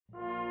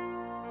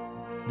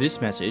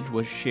This message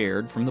was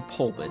shared from the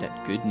pulpit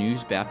at Good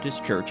News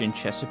Baptist Church in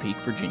Chesapeake,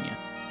 Virginia.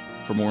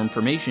 For more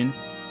information,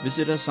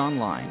 visit us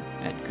online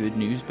at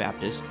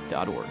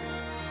goodnewsbaptist.org.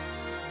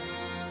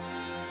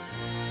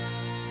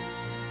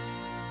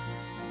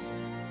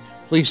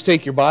 Please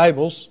take your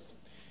Bibles,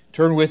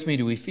 turn with me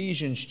to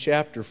Ephesians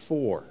chapter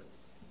 4.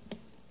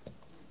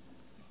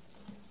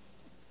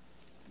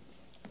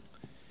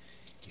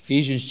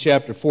 Ephesians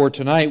chapter 4.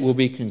 Tonight we'll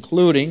be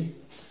concluding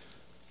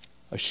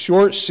a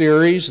short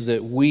series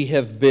that we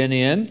have been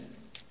in,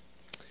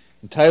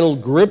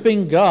 entitled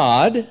Gripping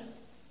God,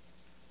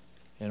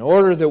 in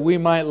order that we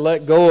might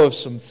let go of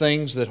some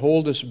things that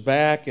hold us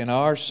back in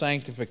our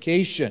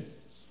sanctification.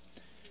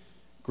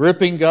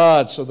 Gripping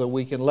God so that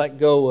we can let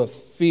go of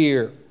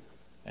fear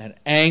and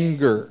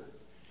anger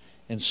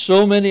and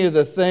so many of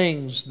the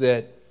things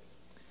that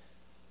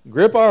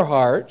grip our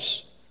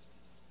hearts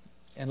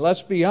and,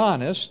 let's be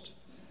honest,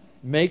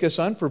 make us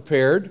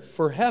unprepared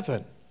for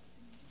heaven.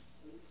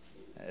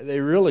 They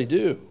really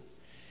do.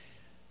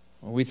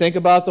 When we think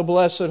about the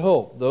blessed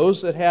hope,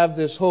 those that have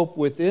this hope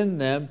within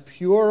them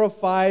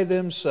purify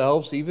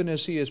themselves even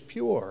as He is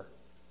pure.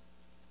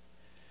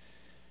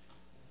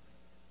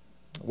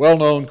 A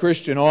well-known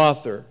Christian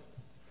author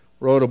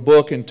wrote a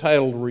book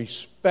entitled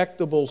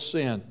Respectable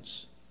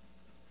Sins.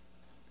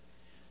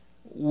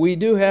 We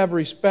do have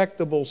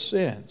respectable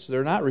sins.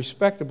 They're not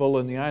respectable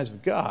in the eyes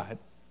of God,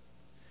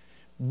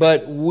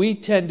 but we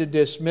tend to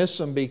dismiss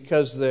them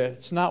because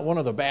it's not one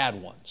of the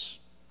bad ones.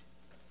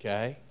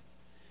 Okay?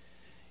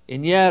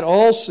 And yet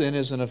all sin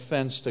is an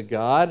offense to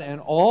God, and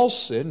all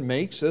sin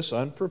makes us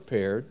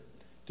unprepared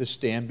to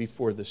stand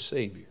before the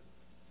Savior.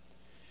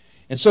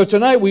 And so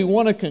tonight we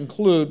want to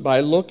conclude by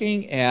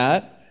looking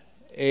at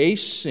a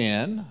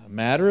sin, a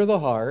matter of the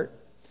heart,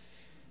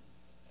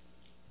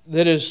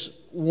 that is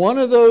one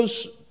of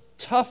those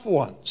tough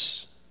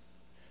ones,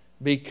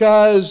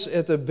 because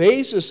at the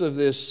basis of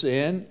this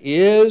sin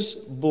is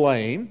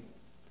blame.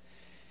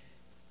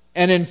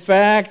 And in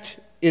fact,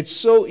 it's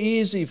so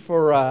easy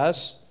for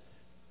us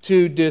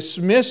to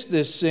dismiss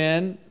this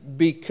sin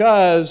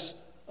because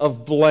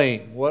of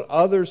blame, what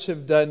others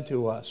have done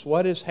to us,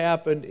 what has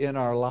happened in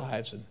our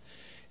lives.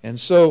 And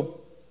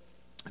so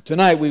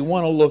tonight we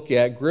want to look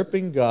at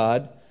gripping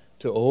God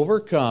to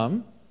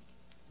overcome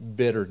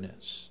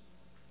bitterness.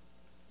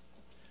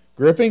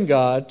 Gripping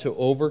God to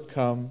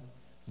overcome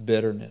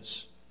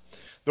bitterness.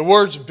 The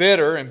words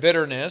bitter and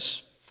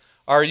bitterness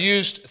are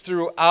used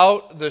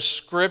throughout the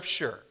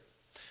Scripture.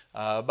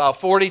 About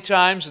 40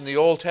 times in the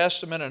Old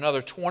Testament,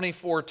 another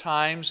 24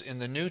 times in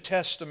the New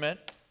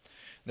Testament.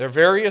 There are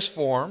various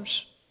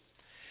forms.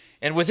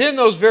 And within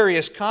those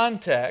various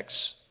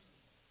contexts,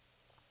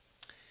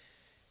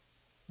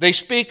 they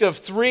speak of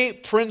three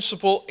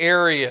principal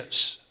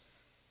areas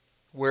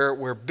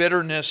where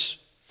bitterness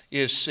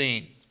is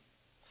seen.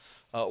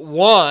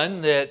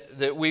 One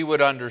that we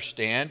would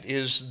understand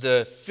is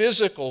the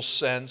physical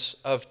sense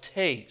of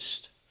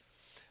taste.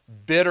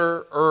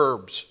 Bitter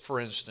herbs, for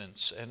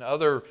instance, and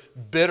other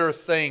bitter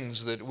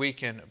things that we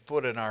can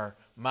put in our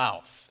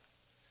mouth.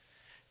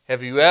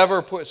 Have you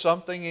ever put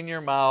something in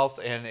your mouth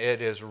and it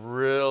has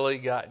really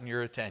gotten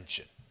your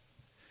attention?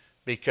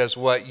 Because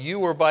what you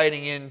were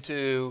biting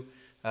into,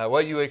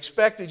 what you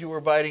expected you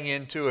were biting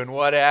into, and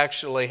what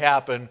actually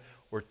happened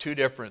were two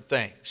different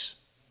things.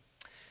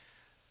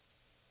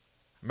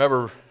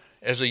 Remember,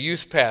 as a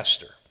youth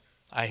pastor,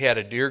 I had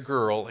a dear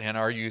girl in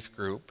our youth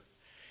group,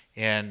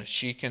 and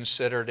she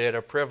considered it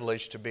a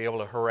privilege to be able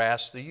to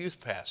harass the youth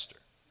pastor.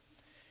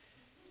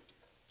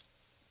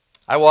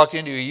 I walked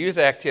into a youth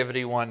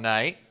activity one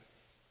night,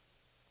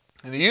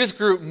 and the youth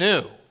group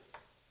knew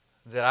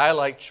that I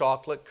like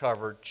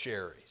chocolate-covered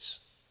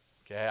cherries.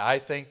 Okay, I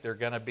think they're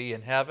going to be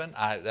in heaven.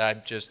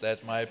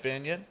 That's my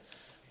opinion.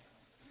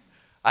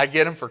 I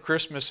get them for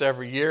Christmas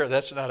every year.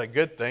 That's not a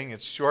good thing.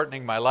 It's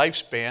shortening my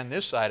lifespan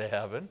this side of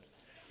heaven.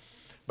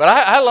 But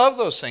I love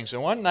those things.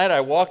 And one night I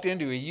walked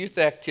into a youth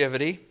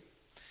activity,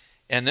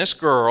 and this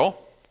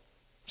girl,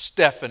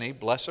 Stephanie,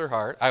 bless her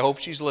heart, I hope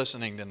she's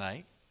listening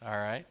tonight, all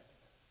right?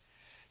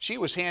 She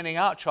was handing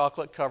out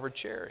chocolate-covered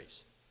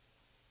cherries.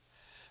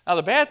 Now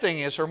the bad thing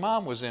is her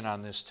mom was in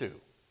on this too.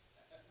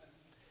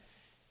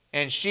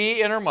 And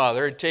she and her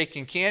mother had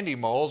taken candy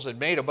molds and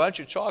made a bunch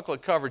of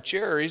chocolate-covered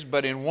cherries,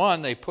 but in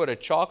one they put a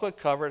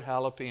chocolate-covered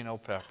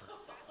jalapeno pepper.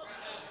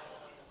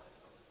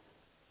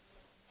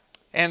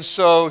 And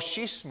so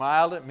she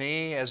smiled at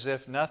me as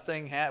if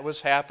nothing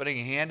was happening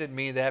and handed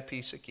me that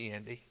piece of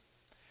candy.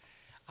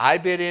 I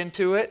bit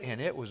into it,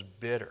 and it was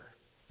bitter.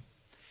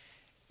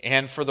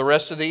 And for the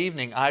rest of the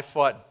evening, I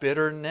fought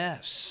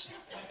bitterness.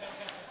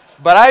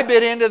 But I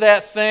bit into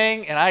that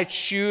thing, and I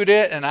chewed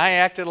it, and I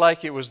acted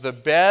like it was the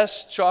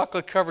best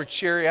chocolate-covered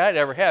cherry I'd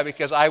ever had,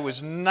 because I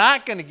was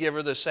not going to give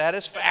her the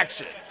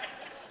satisfaction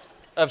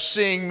of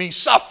seeing me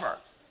suffer.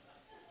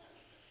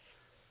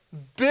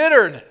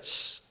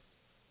 Bitterness.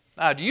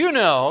 Now, do you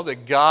know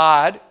that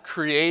God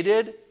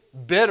created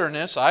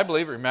bitterness? I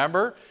believe,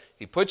 remember,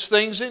 He puts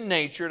things in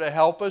nature to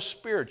help us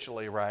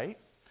spiritually, right?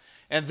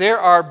 And there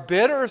are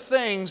bitter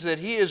things that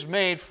He has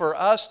made for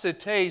us to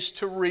taste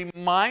to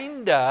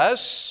remind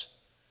us,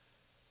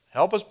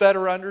 help us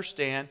better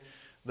understand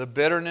the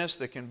bitterness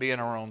that can be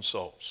in our own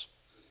souls.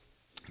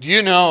 Do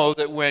you know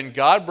that when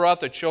God brought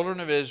the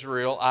children of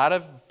Israel out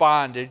of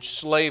bondage,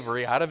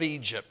 slavery, out of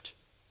Egypt,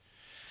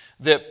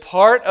 that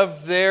part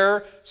of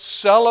their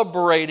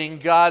celebrating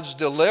God's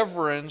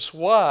deliverance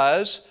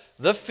was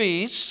the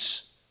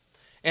feasts,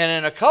 and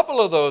in a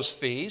couple of those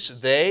feasts,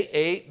 they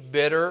ate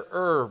bitter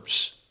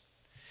herbs.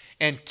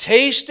 And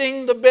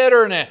tasting the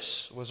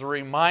bitterness was a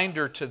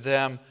reminder to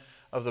them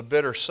of the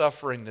bitter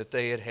suffering that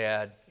they had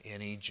had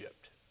in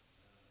Egypt.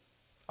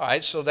 All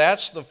right, so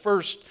that's the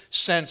first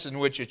sense in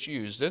which it's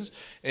used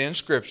in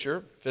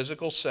Scripture,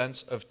 physical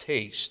sense of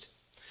taste.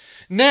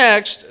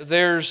 Next,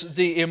 there's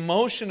the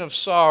emotion of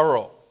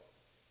sorrow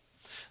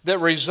that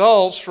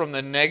results from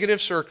the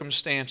negative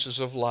circumstances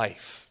of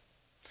life.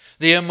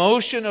 The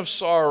emotion of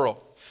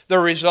sorrow that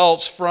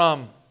results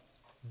from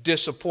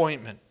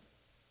disappointment.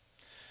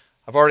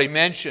 I've already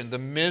mentioned the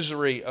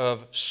misery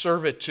of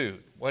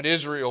servitude, what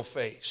Israel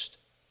faced.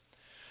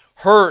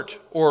 Hurt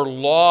or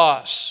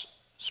loss,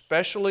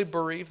 especially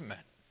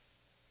bereavement.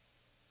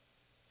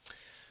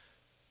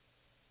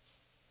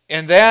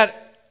 And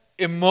that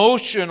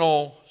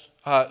emotional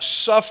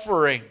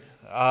suffering,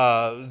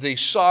 the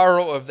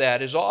sorrow of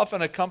that is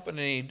often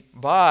accompanied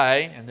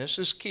by, and this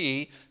is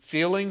key,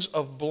 feelings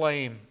of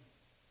blame.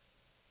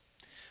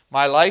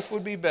 My life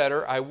would be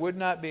better. I would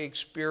not be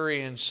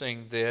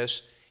experiencing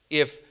this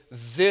if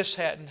this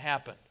hadn't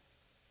happened.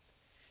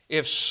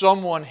 If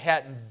someone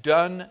hadn't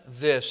done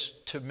this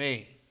to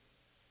me.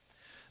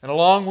 And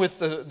along with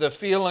the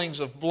feelings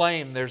of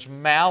blame, there's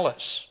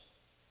malice,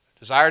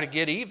 desire to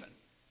get even,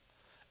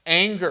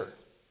 anger.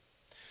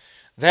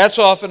 That's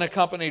often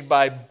accompanied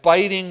by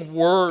biting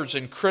words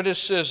and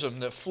criticism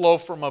that flow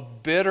from a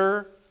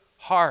bitter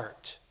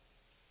heart.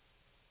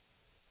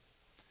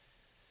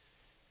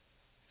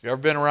 Have you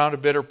ever been around a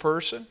bitter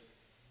person?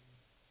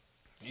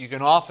 You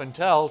can often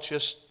tell,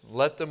 just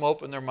let them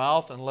open their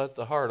mouth and let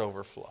the heart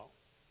overflow.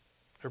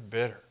 They're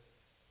bitter.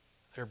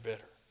 They're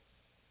bitter.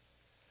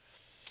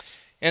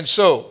 And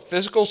so,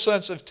 physical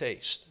sense of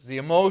taste, the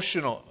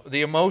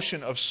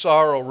emotion of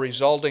sorrow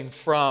resulting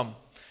from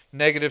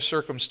negative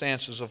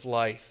circumstances of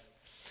life.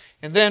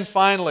 And then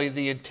finally,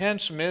 the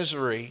intense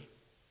misery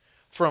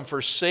from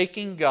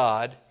forsaking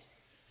God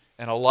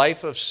and a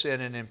life of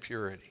sin and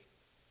impurity.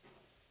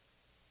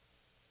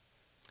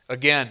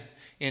 Again,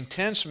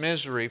 intense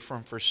misery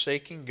from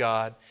forsaking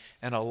God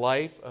and a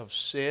life of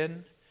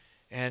sin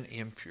and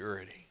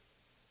impurity.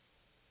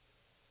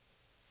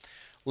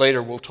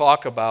 Later we'll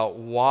talk about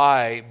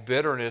why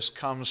bitterness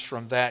comes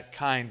from that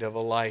kind of a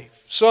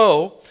life.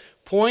 So,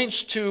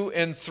 points 2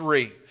 and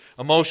 3.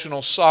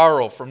 Emotional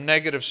sorrow from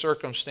negative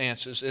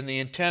circumstances and the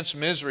intense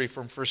misery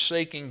from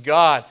forsaking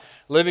God,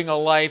 living a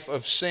life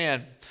of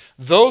sin.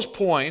 Those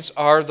points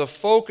are the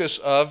focus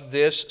of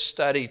this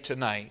study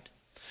tonight.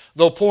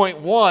 Though point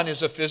 1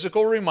 is a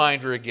physical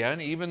reminder again,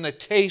 even the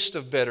taste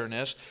of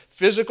bitterness,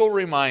 physical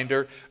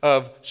reminder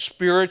of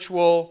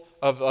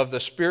the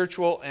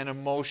spiritual and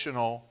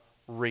emotional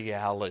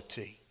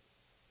reality.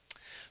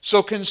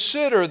 So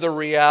consider the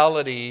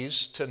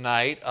realities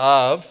tonight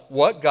of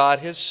what God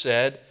has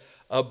said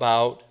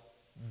about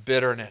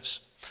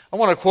bitterness. I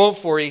want to quote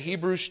for you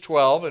Hebrews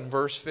 12 and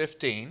verse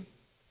 15.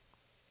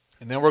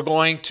 And then we're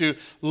going to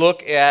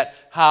look at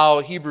how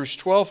Hebrews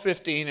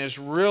 12:15 is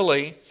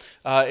really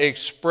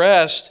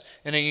expressed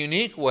in a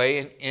unique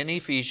way in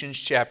Ephesians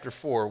chapter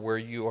 4, where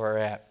you are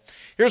at.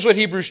 Here's what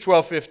Hebrews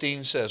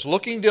 12:15 says.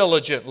 Looking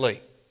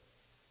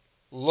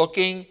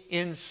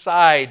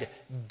inside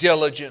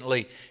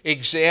diligently,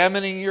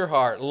 examining your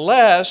heart,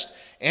 lest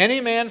any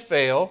man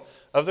fail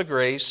of the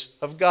grace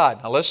of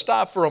God. Now let's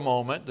stop for a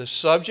moment. The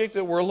subject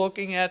that we're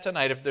looking at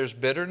tonight, if there's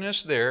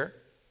bitterness there,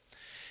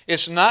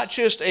 it's not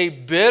just a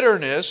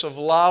bitterness of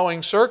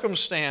allowing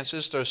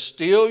circumstances to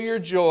steal your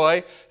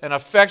joy and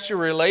affect your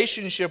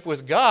relationship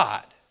with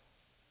God,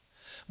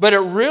 but it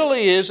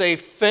really is a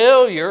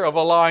failure of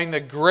allowing the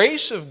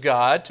grace of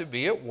God to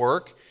be at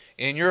work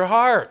in your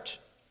heart.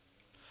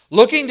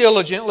 Looking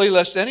diligently,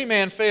 lest any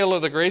man fail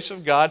of the grace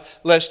of God,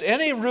 lest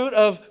any root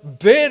of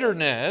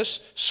bitterness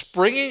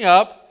springing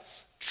up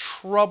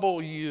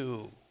trouble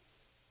you.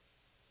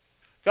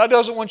 God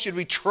doesn't want you to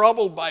be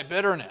troubled by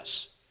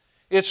bitterness.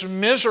 It's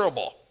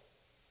miserable.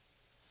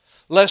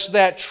 Lest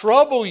that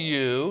trouble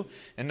you,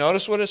 and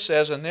notice what it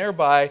says, and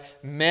thereby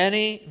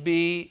many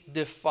be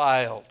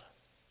defiled.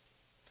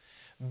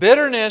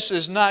 Bitterness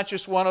is not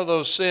just one of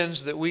those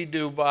sins that we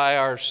do by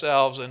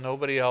ourselves and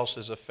nobody else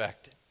is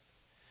affected.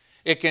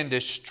 It can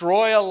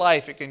destroy a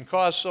life. It can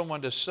cause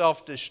someone to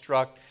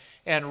self-destruct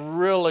and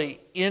really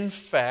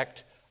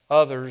infect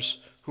others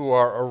who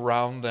are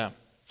around them.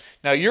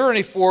 Now, you're in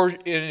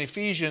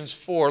Ephesians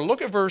 4.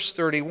 Look at verse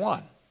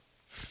 31.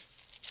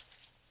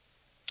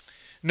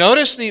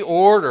 Notice the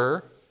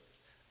order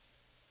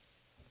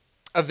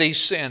of these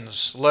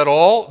sins. Let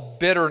all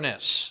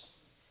bitterness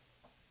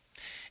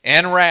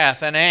And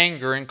wrath, and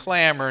anger, and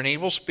clamor, and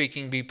evil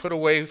speaking be put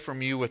away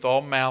from you with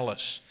all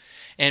malice.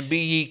 And be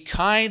ye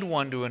kind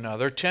one to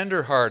another,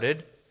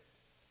 tender-hearted,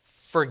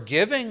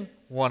 forgiving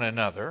one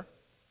another,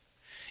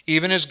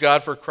 even as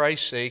God for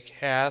Christ's sake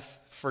hath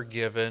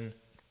forgiven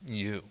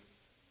you.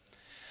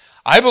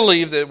 I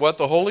believe that what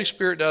the Holy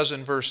Spirit does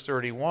in verse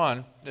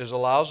 31 is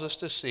allows us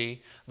to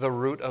see the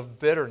root of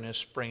bitterness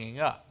springing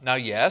up. Now,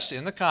 yes,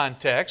 in the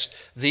context,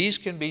 these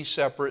can be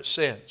separate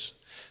sins.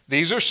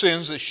 These are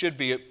sins that should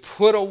be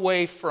put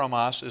away from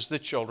us as the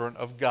children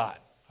of God.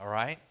 All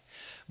right?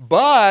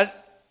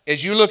 But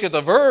as you look at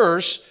the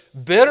verse,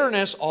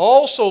 bitterness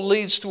also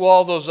leads to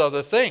all those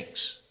other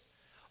things.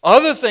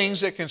 Other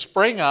things that can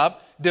spring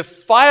up,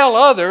 defile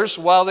others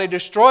while they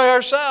destroy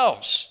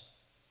ourselves.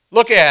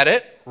 Look at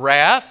it.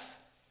 Wrath,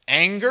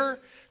 anger,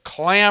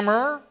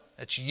 clamor,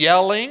 that's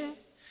yelling,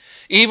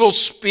 evil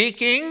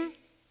speaking,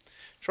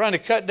 trying to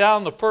cut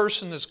down the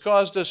person that's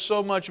caused us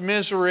so much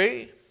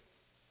misery.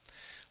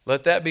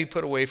 Let that be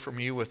put away from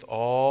you with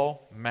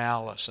all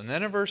malice. And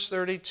then in verse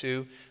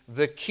 32,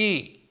 the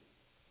key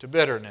to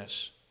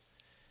bitterness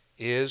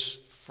is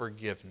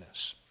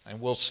forgiveness. And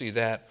we'll see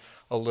that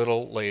a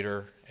little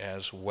later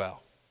as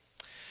well.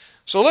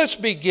 So let's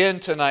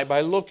begin tonight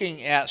by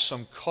looking at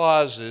some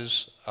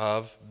causes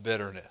of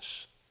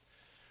bitterness.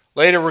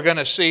 Later we're going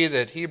to see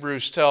that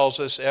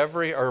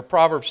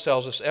Proverbs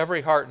tells us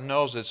every heart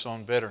knows its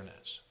own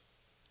bitterness.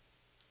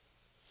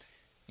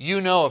 You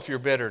know if you're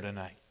bitter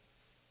tonight.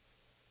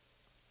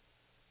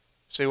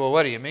 Say, well,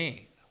 what do you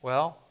mean?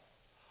 Well,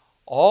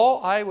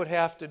 all I would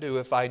have to do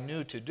if I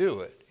knew to do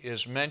it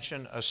is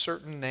mention a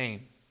certain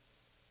name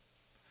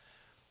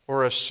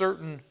or a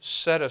certain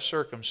set of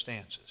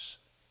circumstances.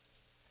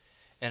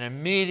 And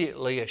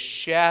immediately a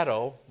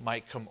shadow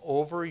might come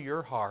over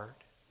your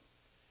heart,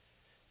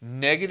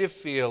 negative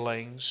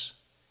feelings,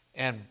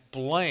 and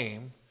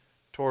blame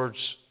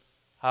towards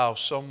how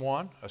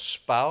someone, a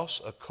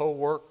spouse, a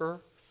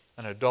co-worker,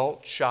 an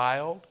adult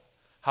child,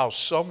 how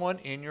someone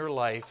in your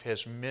life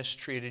has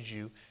mistreated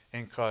you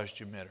and caused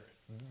you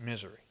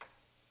misery.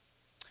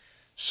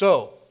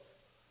 So,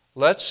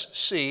 let's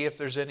see if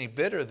there's any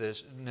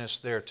bitterness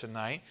there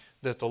tonight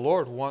that the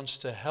Lord wants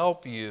to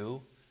help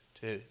you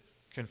to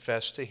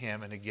confess to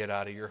Him and to get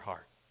out of your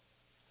heart.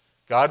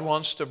 God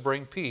wants to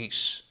bring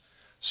peace.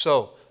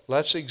 So,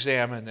 let's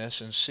examine this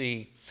and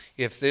see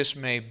if this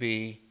may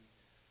be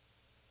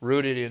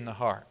rooted in the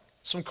heart.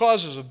 Some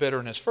causes of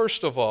bitterness.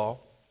 First of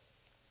all,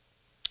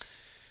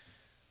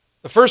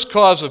 the first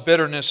cause of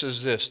bitterness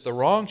is this: the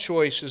wrong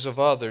choices of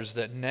others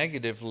that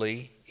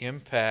negatively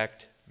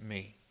impact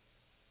me.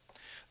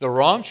 The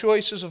wrong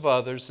choices of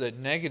others that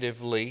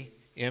negatively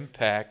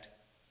impact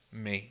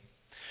me.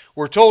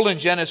 We're told in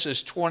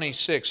Genesis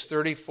 26,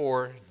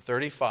 34, and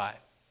 35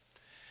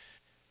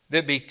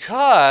 that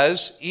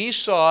because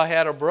Esau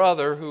had a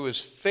brother who was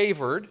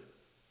favored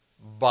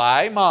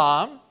by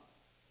mom,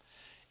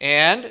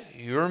 and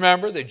you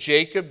remember that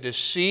Jacob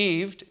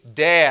deceived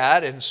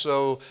Dad, and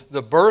so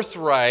the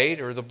birthright,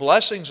 or the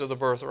blessings of the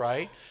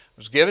birthright,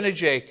 was given to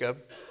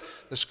Jacob.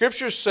 The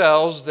Scripture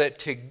says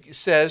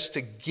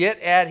to get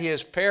at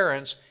his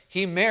parents,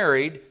 he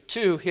married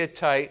 2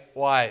 Hittite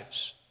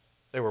wives.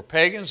 They were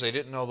pagans, they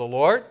didn't know the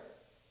Lord.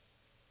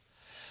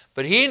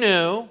 But he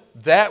knew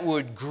that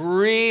would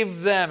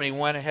grieve them, and he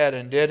went ahead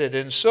and did it.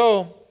 And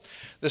so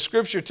the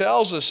Scripture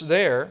tells us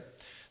there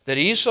that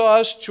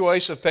Esau's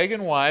choice of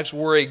pagan wives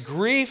were a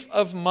grief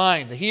of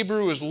mind. The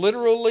Hebrew is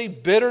literally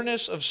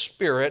bitterness of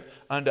spirit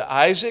unto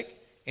Isaac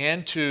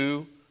and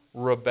to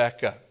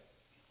Rebekah.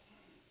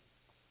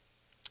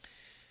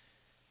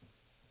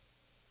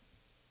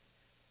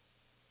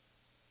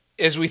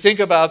 As we think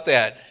about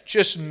that,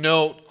 just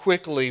note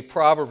quickly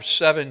Proverbs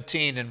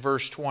 17 and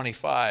verse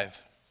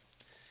 25,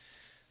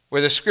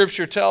 where the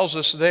Scripture tells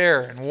us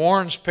there and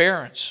warns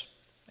parents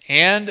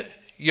and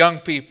young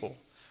people.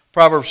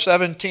 Proverbs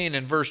 17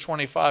 and verse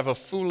 25, a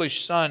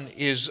foolish son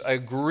is a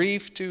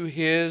grief to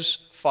his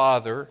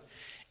father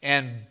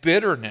and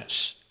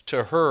bitterness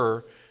to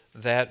her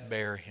that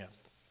bare him.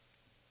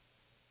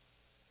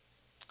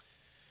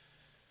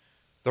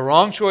 The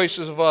wrong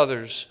choices of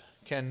others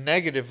can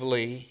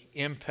negatively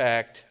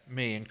impact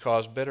me and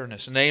cause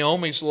bitterness.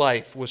 Naomi's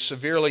life was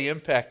severely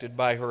impacted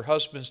by her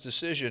husband's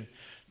decision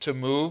to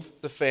move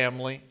the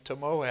family to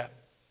Moab.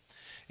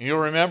 You'll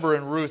remember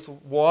in Ruth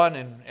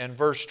 1 and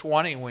verse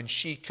 20 when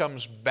she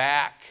comes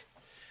back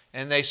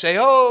and they say,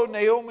 oh,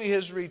 Naomi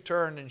has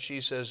returned. And she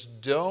says,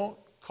 don't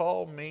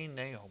call me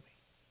Naomi.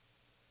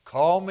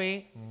 Call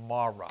me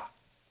Mara.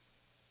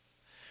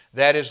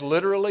 That is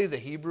literally the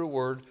Hebrew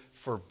word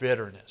for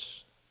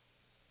bitterness.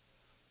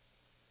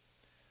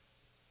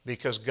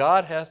 Because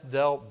God hath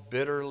dealt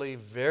bitterly,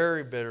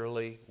 very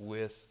bitterly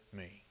with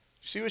me.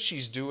 See what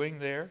she's doing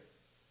there?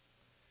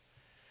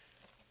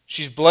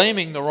 She's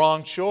blaming the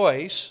wrong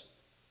choices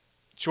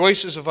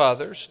of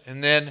others,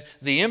 and then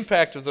the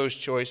impact of those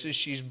choices,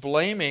 she's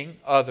blaming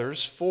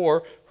others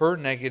for her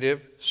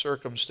negative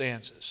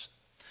circumstances.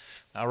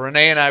 Now,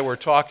 Renee and I were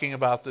talking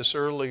about this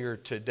earlier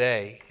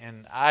today,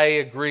 and I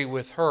agree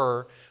with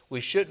her.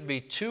 We shouldn't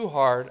be too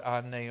hard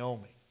on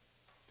Naomi.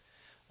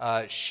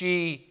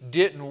 She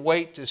didn't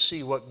wait to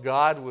see what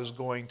God was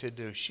going to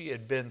do. She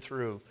had been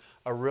through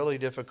a really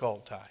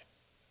difficult time.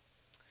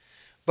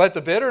 But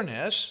the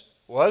bitterness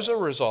was a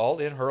result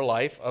in her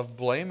life of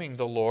blaming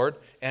the Lord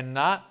and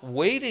not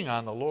waiting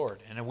on the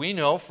Lord. And we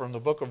know from the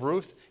book of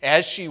Ruth,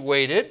 as she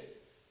waited,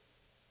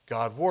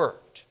 God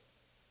worked.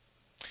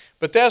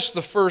 But that's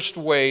the first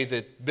way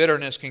that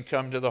bitterness can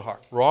come to the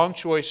heart. Wrong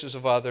choices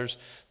of others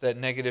that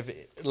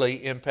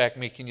negatively impact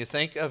me. Can you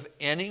think of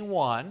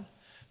anyone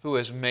who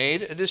has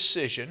made a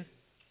decision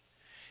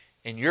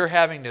and you're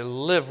having to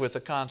live with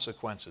the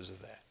consequences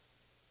of that?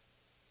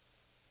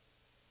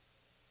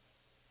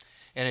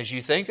 And as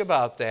you think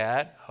about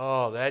that,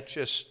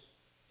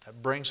 that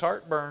brings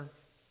heartburn.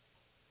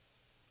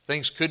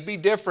 Things could be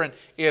different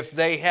if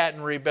they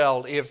hadn't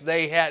rebelled, if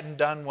they hadn't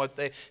done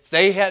if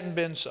they hadn't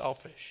been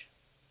selfish.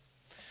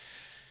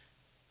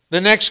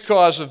 The next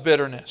cause of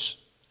bitterness,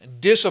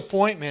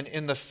 disappointment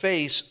in the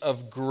face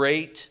of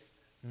great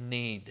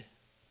need.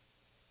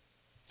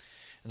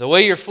 The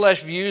way your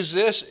flesh views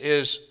this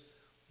is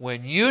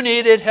when you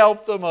needed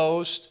help the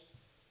most,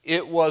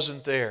 it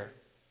wasn't there.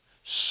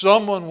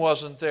 Someone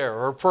wasn't there.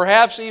 Or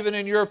perhaps even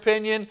in your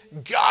opinion,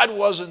 God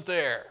wasn't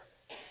there.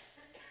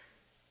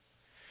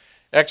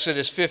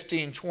 Exodus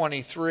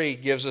 15:23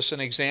 gives us an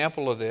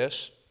example of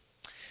this.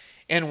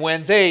 And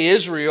when they,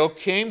 Israel,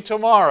 came to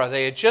Marah,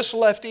 they had just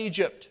left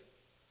Egypt.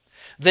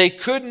 They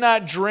could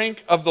not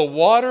drink of the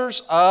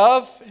waters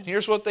of, and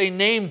here's what they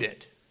named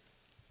it,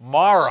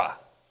 Marah.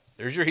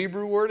 There's your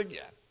Hebrew word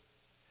again.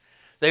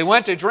 They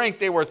went to drink.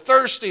 They were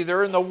thirsty.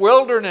 They're in the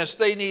wilderness.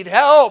 They need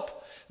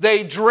help.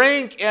 They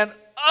drink and,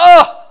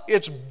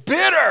 it's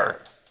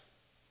bitter.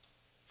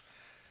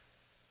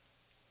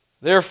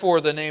 Therefore,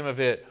 the name of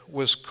it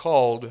was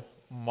called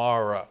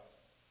Marah.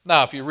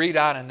 Now, if you read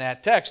on in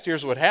that text,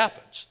 here's what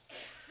happens.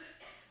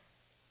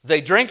 They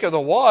drink of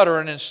the water,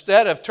 and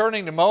instead of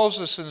turning to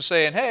Moses and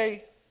saying,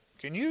 hey,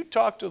 can you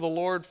talk to the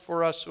Lord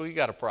for us? We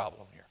got a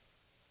problem here.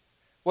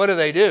 What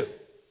do?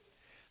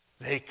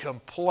 They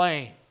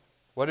complain.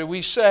 What did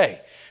we say?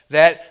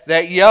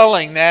 That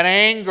yelling, that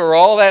anger,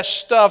 all that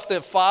stuff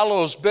that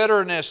follows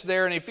bitterness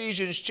there in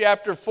Ephesians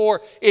chapter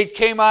 4, it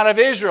came out of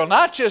Israel.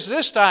 Not just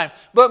this time,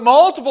 but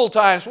multiple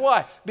times.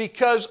 Why?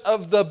 Because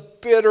of the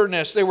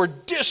bitterness. They were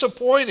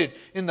disappointed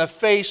in the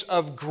face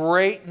of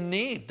great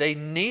need. They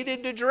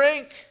needed to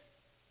drink.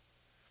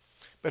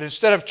 But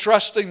instead of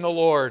trusting the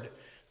Lord,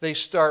 they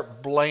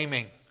start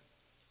blaming.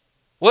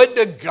 Would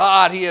to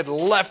God he had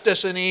left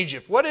us in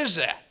Egypt. What is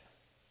that?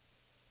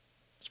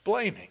 It's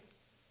blaming.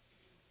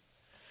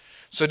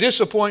 So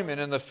disappointment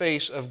in the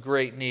face of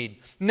great need.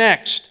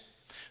 Next,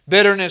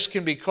 bitterness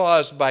can be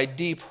caused by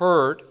deep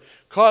hurt,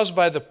 caused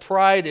by the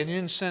pride and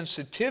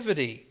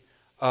insensitivity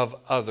of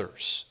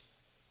others.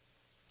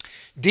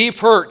 Deep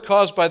hurt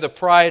caused by the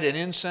pride and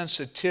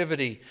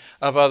insensitivity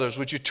of others.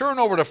 Would you turn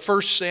over to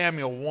 1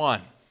 Samuel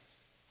 1?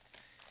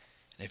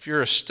 If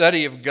you're a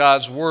study of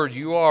God's Word,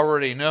 you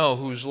already know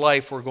whose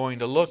life we're going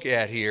to look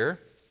at here.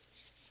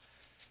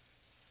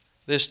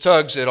 This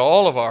tugs at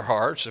all of our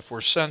hearts, if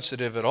we're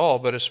sensitive at all,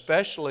 but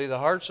especially the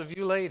hearts of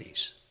you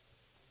ladies,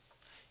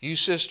 you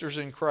sisters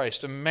in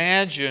Christ.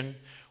 Imagine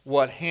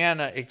what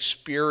Hannah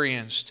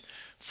experienced.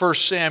 1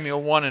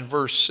 Samuel 1 and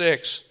verse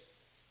 6.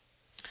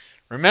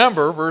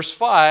 Remember, verse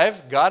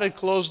 5, God had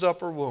closed up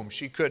her womb.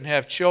 She couldn't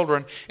have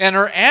children. And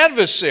her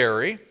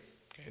adversary,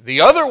 the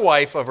other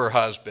wife of her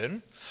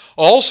husband,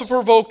 also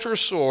provoked her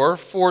sore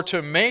for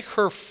to make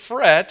her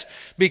fret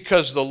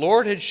because the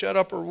Lord had shut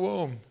up her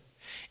womb.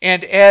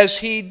 And as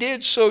he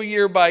did so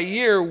year by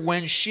year,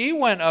 when she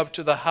went up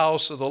to the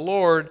house of the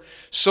Lord,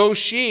 so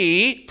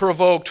she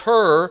provoked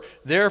her,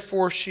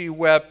 therefore she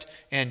wept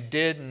and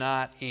did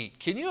not eat.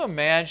 Can you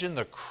imagine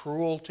the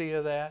cruelty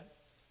of that?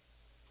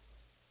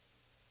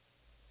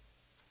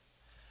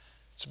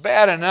 It's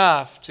bad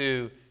enough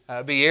to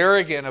be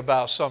arrogant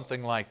about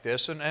something like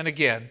this. And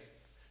again,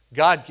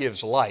 God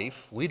gives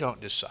life. We don't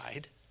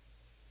decide.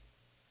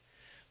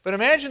 But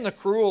imagine the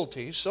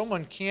cruelty.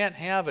 Someone can't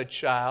have a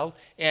child,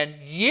 and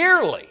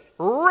yearly,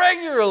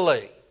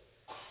 regularly,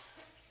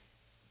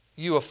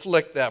 you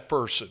afflict that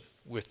person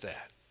with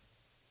that.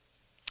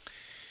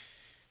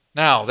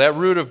 Now, that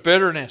root of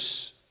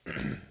bitterness,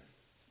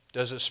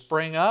 does it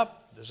spring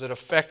up? Does it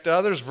affect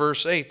others?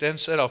 Verse 8, then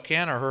said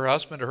Elkanah, her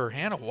husband, to her,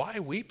 Hannah, why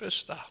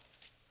weepest thou?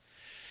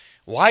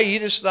 Why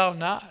eatest thou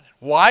not?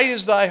 Why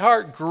is thy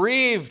heart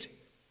grieved?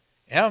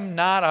 Am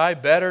not I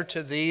better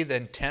to thee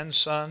than 10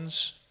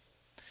 sons?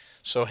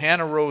 So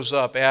Hannah rose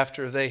up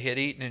after they had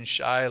eaten in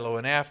Shiloh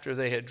and after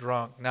they had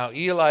drunk. Now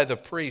Eli the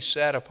priest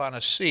sat upon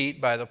a seat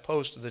by the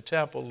post of the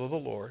temple of the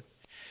Lord.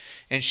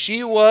 And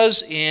she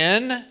was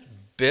in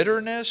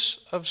bitterness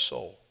of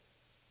soul.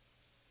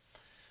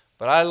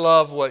 But I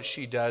love what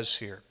she does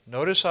here.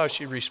 Notice how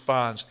she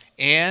responds.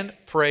 And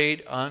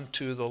prayed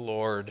unto the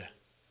Lord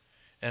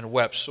and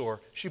wept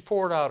sore. She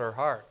poured out her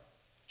heart.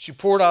 She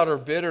poured out her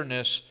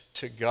bitterness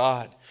to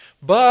God.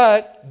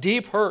 But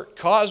deep hurt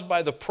caused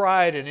by the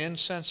pride and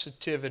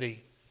insensitivity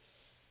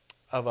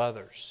of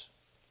others.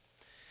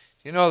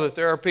 You know that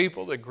there are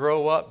people that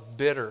grow up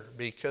bitter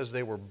because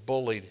they were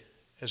bullied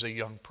as a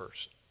young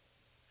person,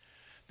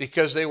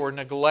 because they were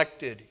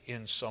neglected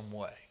in some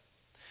way.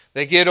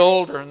 They get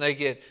older and they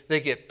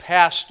get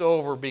passed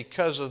over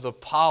because of the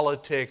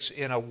politics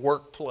in a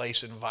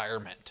workplace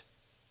environment.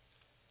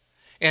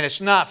 And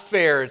it's not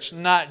fair, it's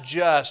not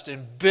just,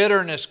 and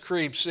bitterness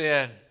creeps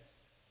in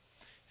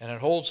and it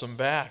holds them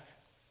back.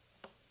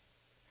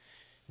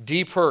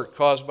 Deep hurt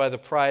caused by the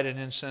pride and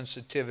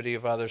insensitivity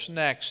of others.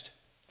 Next,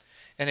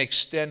 an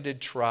extended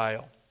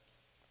trial.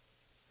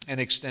 An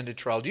extended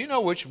trial. Do you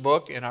know which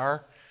book in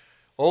our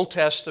Old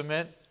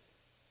Testament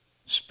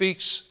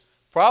speaks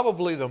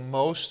probably the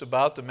most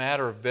about the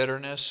matter of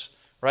bitterness?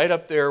 Right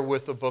up there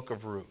with the book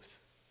of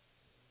Ruth.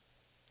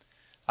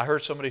 I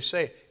heard somebody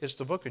say, it's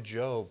the book of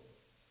Job.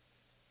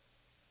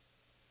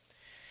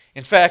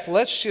 In fact,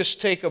 let's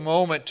just take a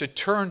moment to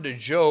turn to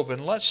Job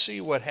and let's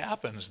see what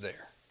happens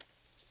there.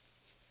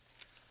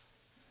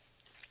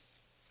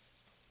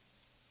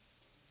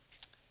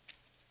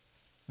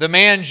 The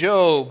man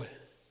Job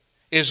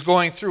is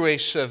going through a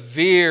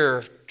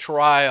severe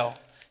trial.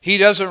 He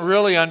doesn't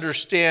really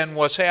understand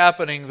what's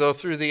happening, though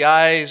through the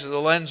eyes, the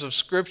lens of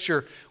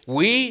Scripture,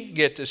 we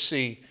get to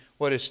see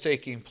what is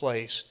taking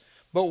place.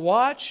 But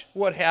watch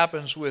what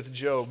happens with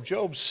Job.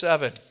 Job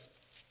 7.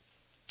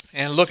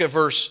 And look at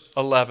verse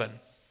 11.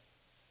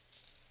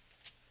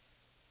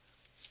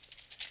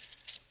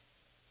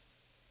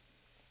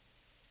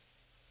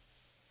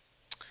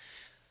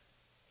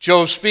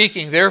 Job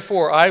speaking,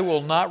 therefore I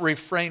will not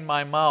refrain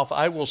my mouth.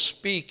 I will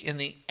speak in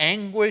the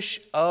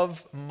anguish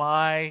of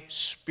my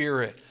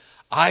spirit.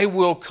 I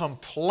will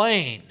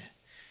complain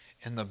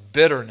in the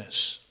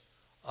bitterness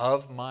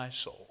of my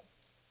soul.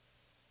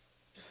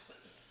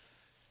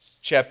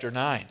 Chapter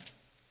 9,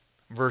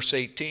 verse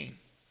 18.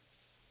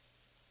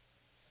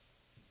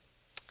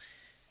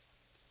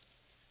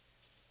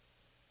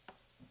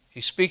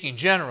 He's speaking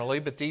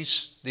generally, but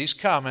these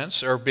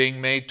comments are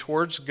being made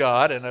towards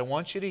God, and I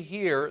want you to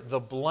hear the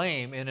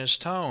blame in his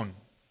tone.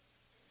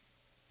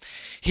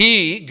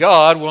 He,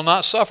 God, will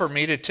not suffer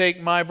me to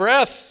take my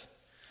breath,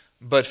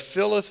 but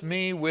filleth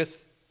me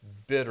with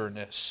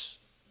bitterness.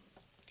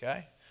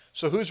 Okay?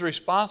 So who's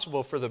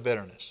responsible for the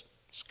bitterness?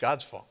 It's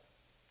God's fault.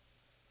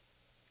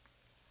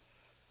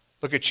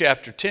 Look at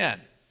chapter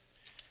 10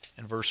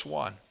 and verse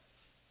 1.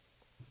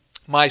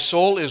 My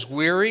soul is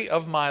weary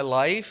of my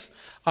life.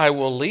 I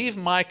will leave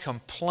my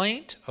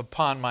complaint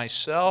upon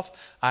myself.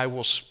 I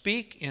will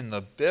speak in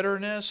the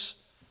bitterness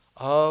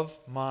of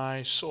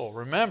my soul.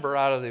 Remember,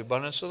 out of the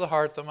abundance of the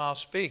heart, the mouth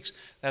speaks.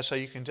 That's how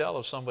you can tell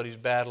if somebody's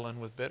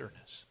battling with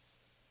bitterness.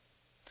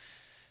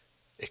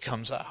 It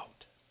comes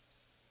out.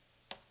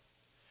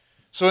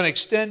 So an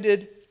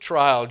extended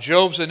trial.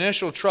 Job's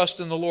initial trust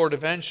in the Lord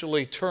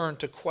eventually turned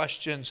to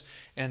questions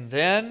and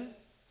then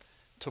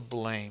to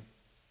blame.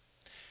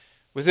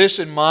 With this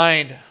in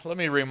mind, let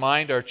me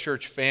remind our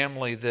church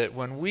family that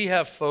when we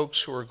have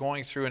folks who are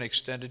going through an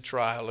extended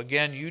trial,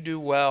 again, you do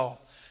well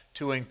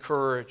to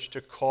encourage, to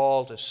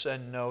call, to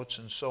send notes,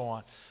 and so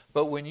on.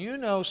 But when you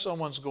know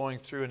someone's going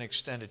through an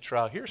extended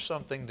trial, here's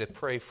something to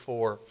pray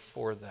for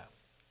them.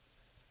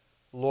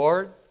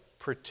 Lord,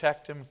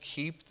 protect them,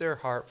 keep their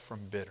heart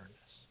from bitterness.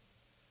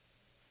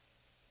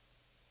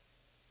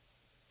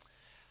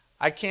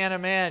 I can't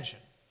imagine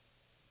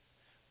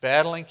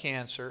battling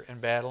cancer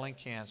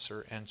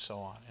and so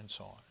on and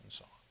so on and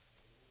so on.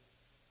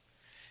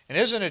 And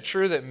isn't it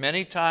true that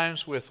many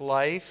times with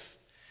life,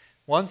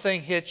 one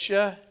thing hits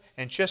you,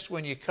 and just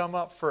when you come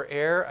up for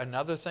air,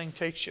 another thing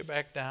takes you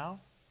back down?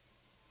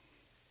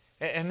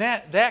 And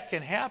that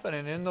can happen,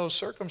 and in those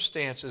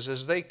circumstances,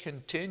 as they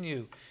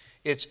continue,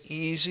 it's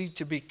easy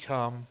to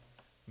become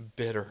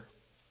bitter.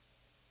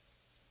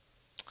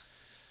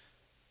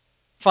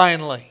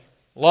 Finally,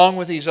 along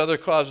with these other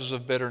causes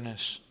of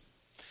bitterness,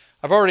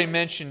 I've already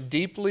mentioned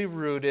deeply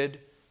rooted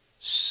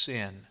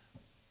sin.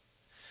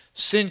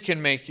 Sin can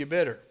make you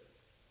bitter.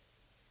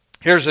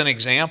 Here's an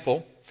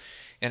example.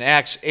 In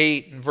Acts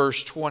 8 and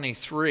verse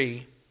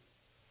 23,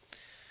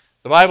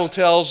 the Bible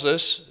tells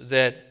us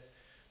that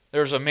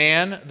there's a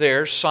man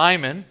there,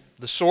 Simon,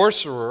 the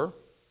sorcerer,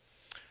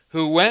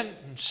 who went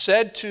and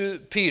said to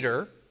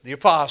Peter, the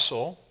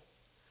apostle,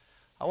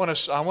 I want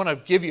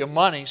to give you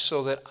money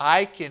so that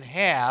I can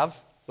have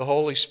the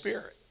Holy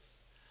Spirit.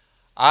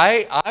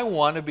 I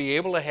want to be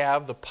able to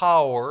have the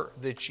power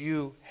that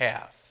you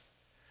have.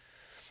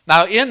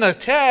 Now, in the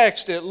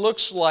text, it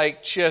looks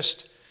like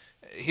just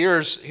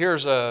here's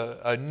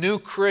a new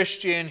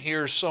Christian,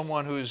 here's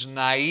someone who's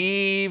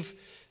naive,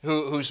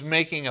 who's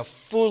making a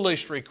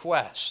foolish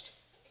request.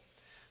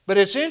 But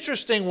it's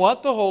interesting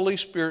what the Holy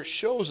Spirit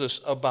shows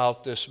us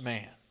about this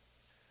man.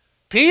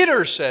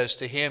 Peter says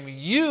to him,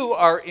 you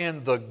are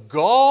in the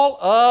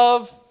gall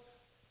of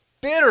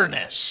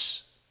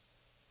bitterness.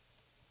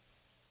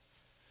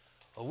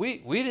 Well,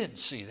 we didn't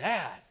see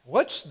that.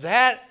 What's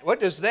that? What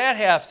does that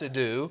have to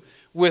do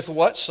with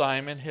what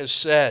Simon has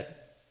said?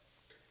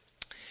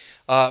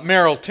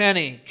 Merrill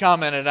Tenney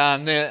commented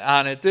on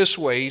it this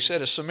way. He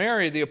said, "At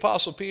Samaria, the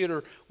Apostle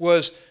Peter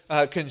was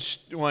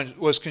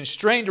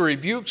constrained to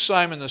rebuke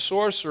Simon the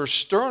sorcerer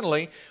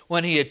sternly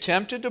when he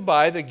attempted to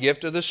buy the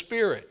gift of the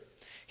Spirit.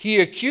 He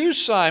accused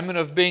Simon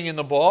of being in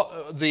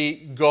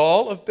the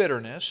gall of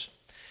bitterness,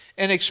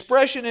 an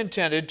expression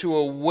intended to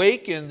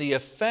awaken the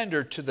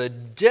offender to the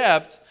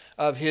depth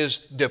of his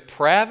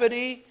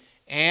depravity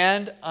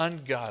and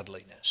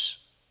ungodliness."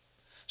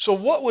 So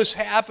what was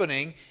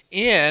happening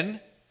in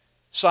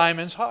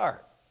Simon's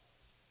heart?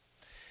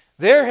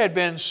 There had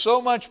been so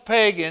much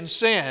pagan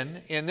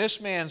sin in this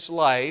man's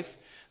life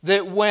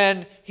that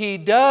when he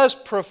does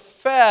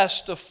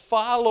profess to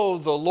follow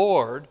the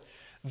Lord,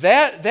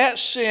 that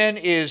sin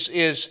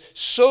is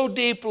so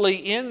deeply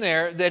in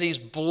there that he's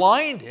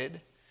blinded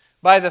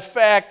by the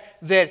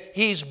fact that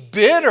he's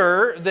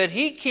bitter that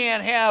he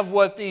can't have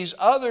what these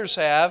others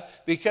have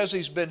because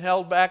he's been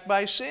held back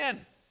by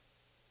sin.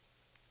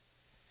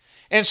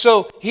 And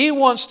so he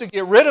wants to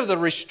get rid of the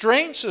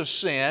restraints of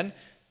sin,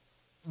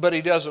 but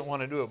he doesn't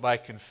want to do it by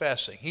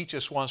confessing. He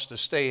just wants to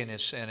stay in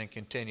his sin and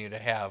continue to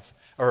have,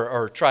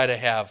 or try to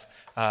have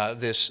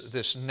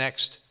this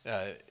next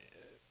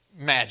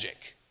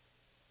magic.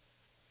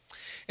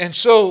 And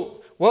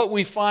so what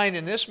we find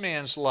in this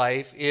man's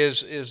life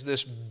is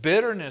this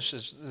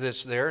bitterness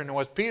that's there. And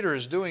what Peter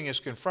is doing is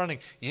confronting,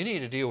 you need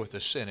to deal with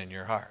the sin in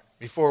your heart.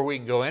 Before we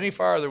can go any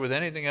farther with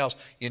anything else,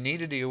 you need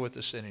to deal with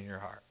the sin in your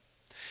heart.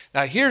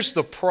 Now here's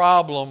the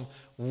problem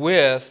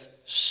with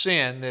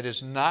sin that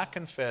is not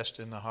confessed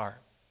in the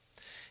heart.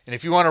 And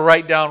if you want to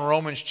write down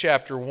Romans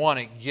chapter 1,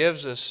 it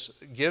gives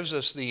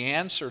us the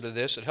answer to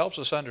this. It helps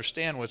us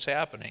understand what's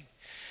happening.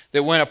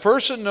 That when a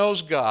person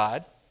knows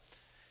God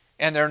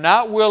and they're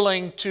not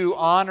willing to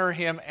honor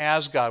Him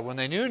as God, when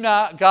they knew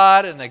not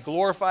God and they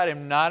glorified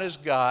Him not as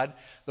God,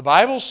 the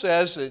Bible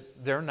says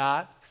that they're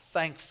not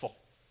thankful.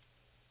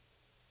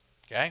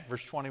 Okay,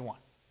 verse 21.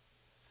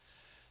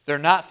 They're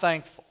not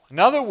thankful. In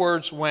other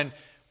words, when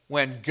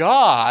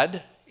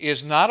God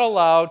is not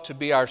allowed to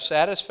be our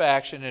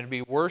satisfaction and to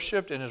be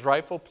worshiped in His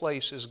rightful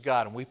place as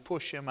God, and we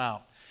push Him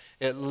out,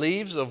 it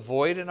leaves a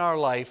void in our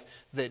life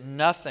that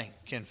nothing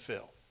can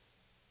fill.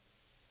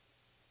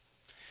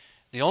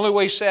 The only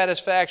way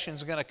satisfaction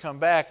is going to come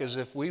back is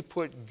if we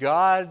put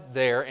God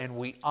there and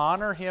we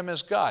honor Him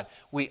as God.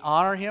 We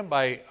honor Him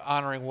by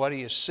honoring what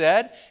He has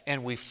said,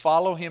 and we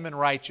follow Him in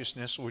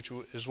righteousness, which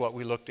is what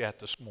we looked at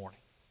this morning.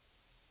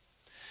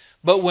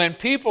 But when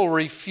people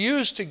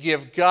refuse to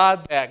give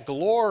God that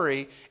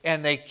glory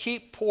and they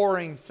keep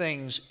pouring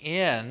things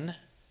in,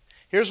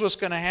 here's what's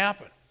going to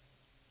happen.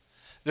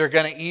 They're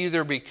going to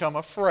either become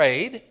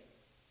afraid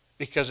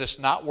because it's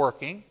not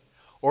working,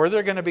 or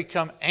they're going to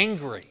become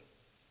angry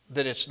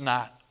that it's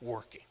not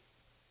working.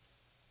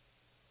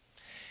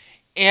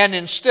 And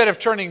instead of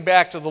turning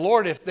back to the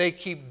Lord, if they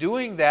keep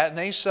doing that and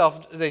they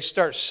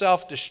start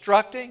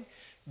self-destructing,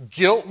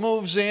 guilt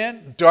moves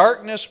in,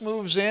 darkness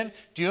moves in.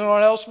 Do you know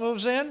what else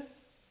moves in?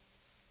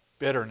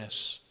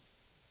 Bitterness.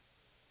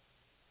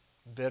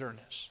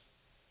 Bitterness.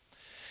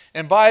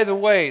 And by the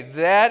way,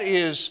 that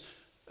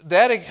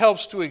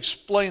helps to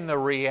explain the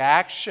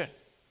reaction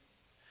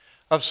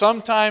of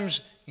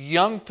sometimes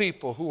young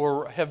people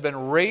who have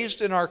been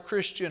raised in our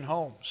Christian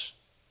homes,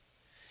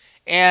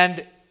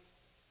 and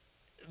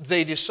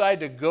they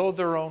decide to go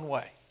their own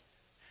way.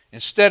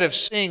 Instead of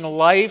seeing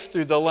life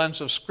through the lens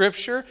of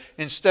Scripture,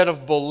 instead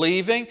of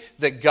believing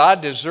that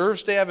God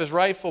deserves to have His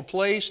rightful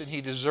place and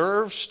He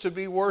deserves to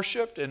be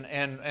worshiped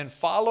and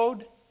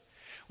followed,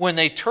 when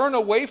they turn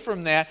away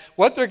from that,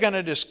 what they're going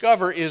to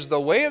discover is the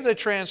way of the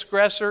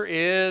transgressor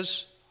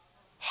is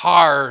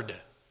hard.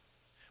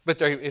 But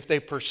if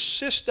they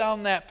persist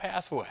down that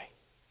pathway,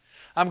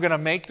 I'm going to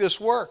make this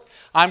work.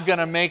 I'm going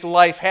to make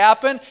life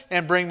happen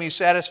and bring me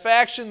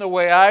satisfaction the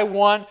way I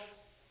want,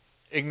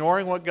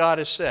 ignoring what God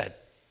has said.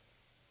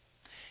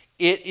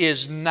 It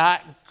is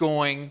not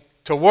going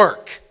to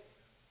work.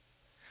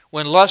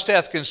 When lust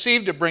hath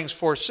conceived, it brings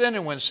forth sin,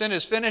 and when sin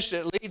is finished,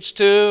 it leads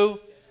to,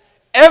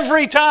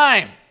 every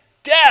time,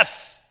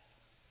 death.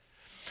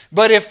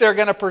 But if they're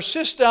going to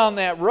persist down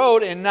that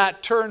road and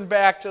not turn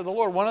back to the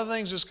Lord, one of the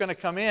things that's going to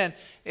come in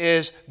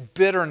is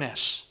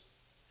bitterness.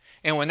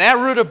 And when that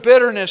root of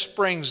bitterness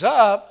springs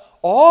up,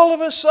 all of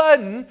a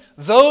sudden,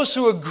 those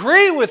who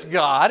agree with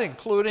God,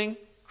 including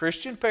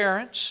Christian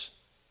parents,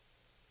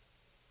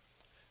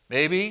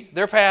 maybe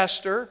their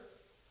pastor,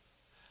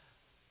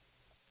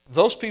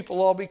 those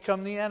people all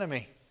become the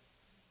enemy.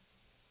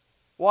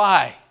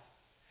 Why?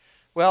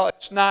 Well,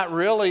 it's not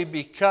really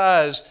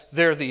because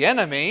they're the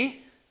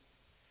enemy.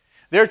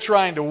 They're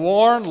trying to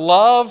warn,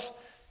 love,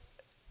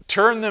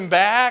 turn them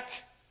back.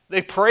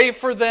 They pray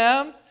for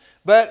them.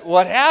 But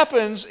what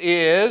happens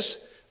is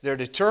they're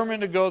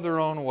determined to go their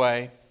own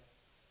way.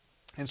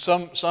 And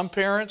some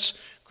parents,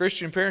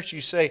 Christian parents,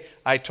 you say,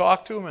 I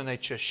talk to them and they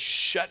just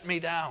shut me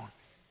down.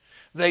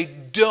 They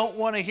don't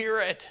want to hear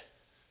it.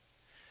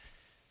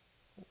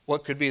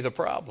 What could be the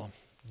problem?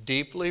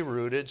 Deeply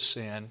rooted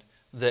sin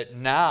that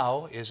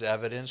now is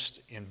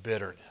evidenced in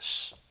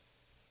bitterness.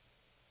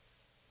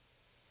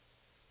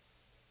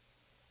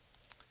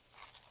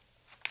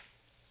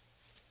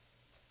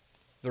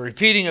 The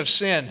repeating of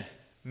sin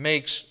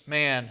makes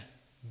man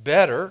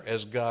better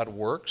as God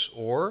works,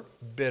 or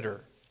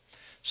bitter,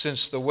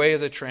 since the way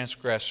of the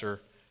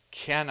transgressor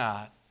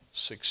cannot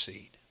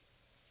succeed.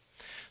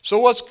 So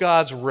what's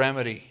God's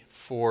remedy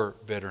for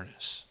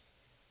bitterness?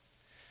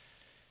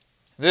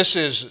 This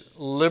is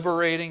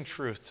liberating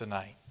truth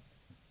tonight.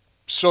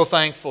 So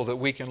thankful that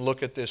we can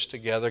look at this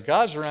together.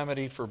 God's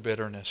remedy for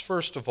bitterness.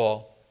 First of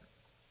all,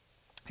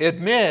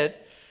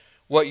 admit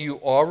what you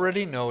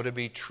already know to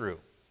be true.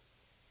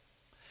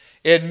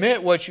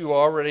 Admit what you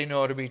already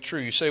know to be true.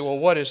 You say, well,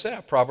 what is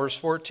that? Proverbs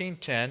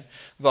 14:10,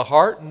 the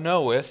heart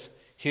knoweth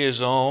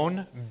his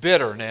own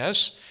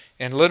bitterness.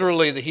 And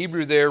literally the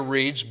Hebrew there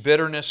reads,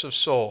 bitterness of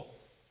soul.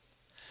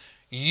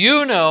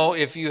 You know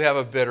if you have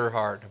a bitter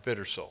heart, a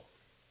bitter soul.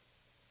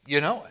 You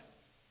know it.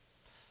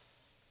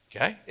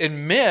 Okay?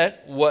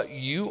 Admit what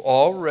you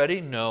already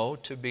know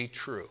to be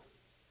true.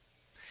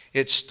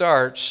 It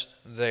starts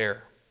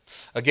there.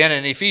 Again,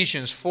 in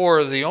Ephesians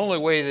 4, the only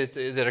way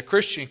that a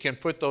Christian can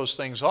put those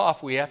things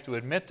off, we have to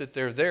admit that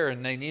they're there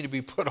and they need to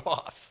be put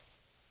off.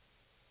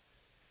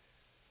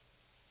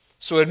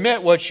 So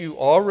admit what you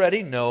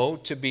already know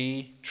to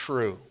be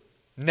true.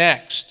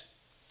 Next,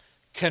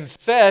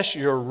 confess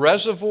your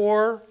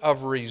reservoir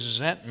of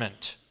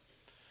resentment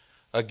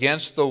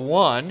against the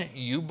one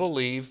you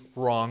believe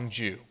wronged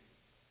you.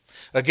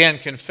 Again,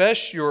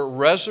 confess your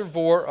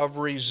reservoir of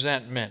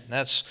resentment.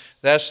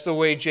 That's the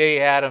way J.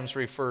 Adams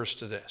refers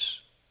to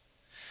this.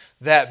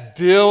 That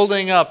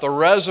building up, the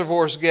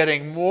reservoir's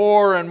getting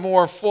more and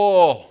more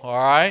full, all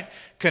right?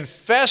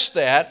 Confess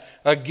that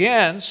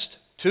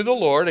to the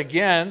Lord,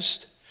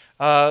 against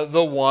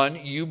the one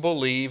you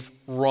believe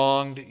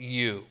wronged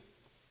you.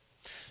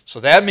 So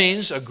that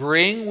means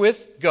agreeing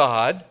with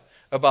God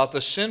about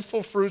the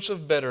sinful fruits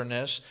of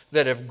bitterness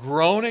that have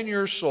grown in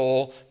your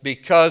soul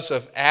because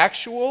of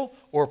actual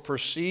or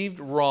perceived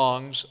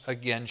wrongs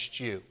against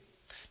you.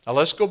 Now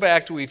let's go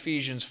back to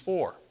Ephesians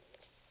 4.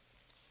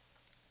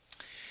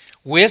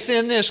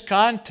 Within this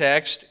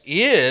context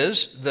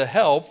is the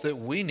help that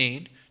we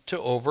need to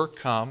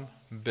overcome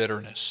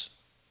bitterness.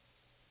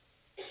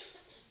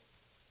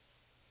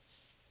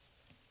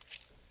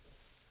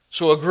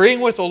 So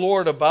agreeing with the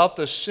Lord about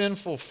the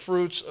sinful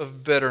fruits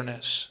of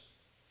bitterness.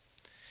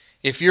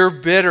 If you're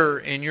bitter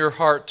in your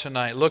heart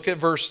tonight, look at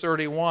verse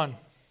 31.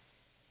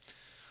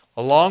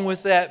 Along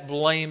with that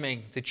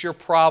blaming that your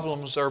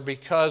problems are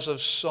because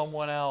of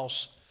someone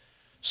else,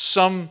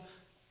 something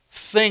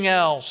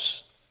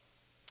else,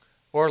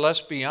 or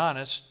let's be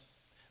honest,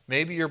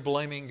 maybe you're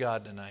blaming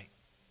God tonight.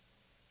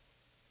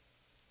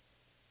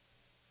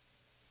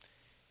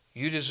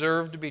 You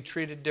deserve to be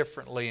treated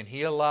differently, and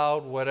He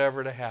allowed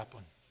whatever to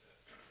happen.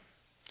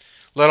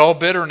 Let all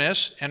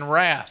bitterness and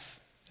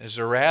wrath, is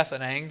there wrath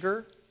and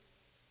anger,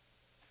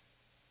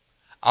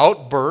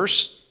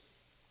 outburst,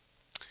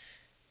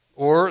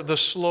 or the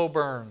slow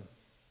burn?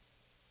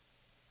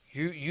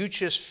 You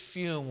just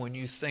fume when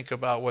you think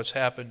about what's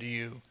happened to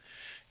you.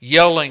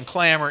 Yelling,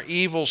 clamor,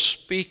 evil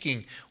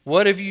speaking.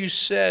 What have you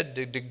said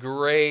to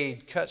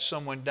degrade, cut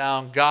someone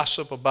down,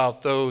 gossip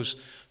about those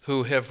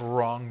who have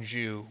wronged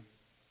you?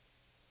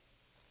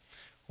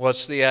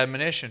 What's the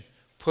admonition?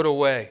 Put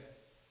away.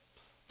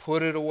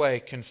 Put it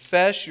away.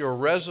 Confess your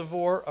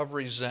reservoir of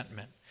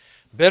resentment.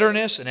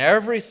 Bitterness and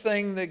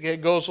everything that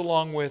goes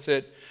along with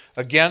it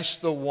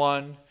against the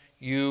one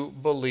you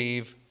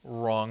believe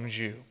wrongs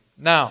you.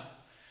 Now,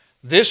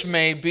 this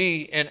may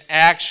be an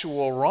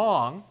actual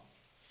wrong,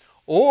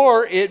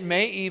 or it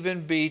may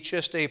even be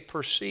just a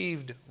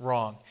perceived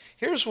wrong.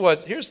 Here's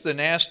the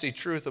nasty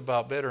truth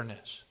about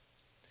bitterness.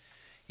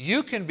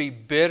 You can be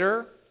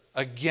bitter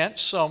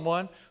against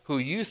someone who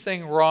you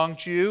think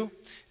wronged you,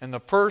 and the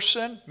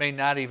person may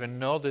not even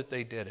know that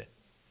they did it.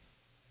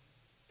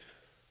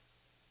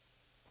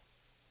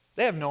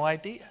 They have no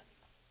idea.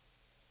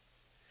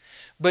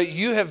 But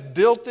you have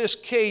built this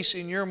case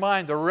in your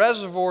mind. The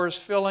reservoir is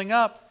filling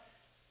up.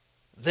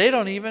 They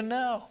don't even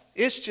know.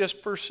 It's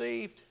just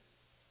perceived.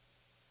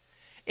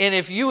 And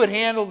if you would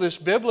handle this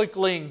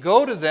biblically and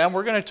go to them,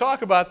 we're going to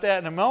talk about that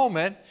in a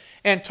moment,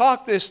 and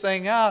talk this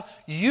thing out,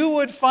 you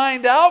would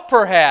find out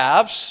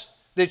perhaps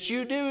that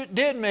you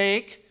did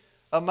make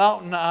a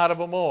mountain out of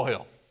a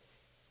molehill.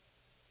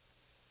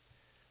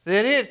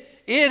 That it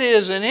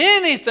isn't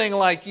anything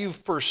like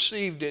you've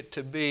perceived it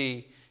to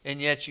be,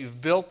 and yet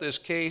you've built this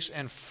case,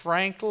 and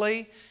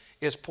frankly,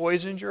 it's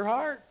poisoned your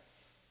heart.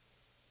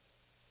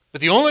 But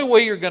the only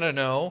way you're going to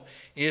know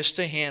is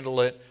to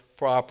handle it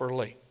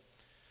properly.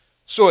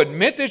 So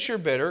admit that you're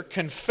bitter,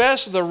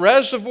 confess the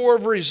reservoir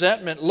of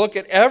resentment, look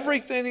at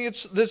everything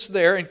that's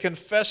there and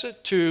confess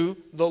it to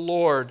the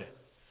Lord.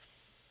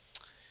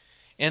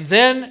 And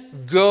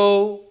then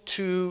go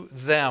to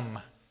them.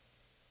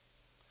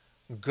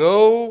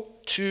 Go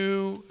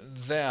to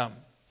them.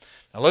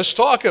 Now let's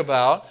talk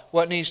about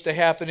what needs to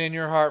happen in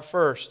your heart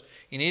first.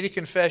 You need to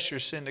confess your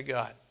sin to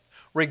God.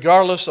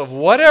 Regardless of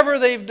whatever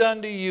they've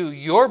done to you,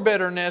 your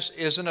bitterness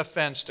is an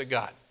offense to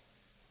God.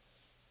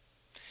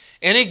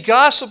 Any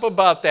gossip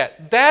about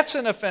that, that's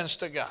an offense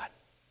to God.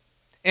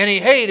 any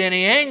hate,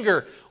 any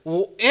anger,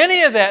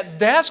 any of that,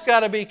 that's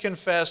got to be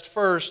confessed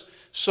first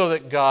so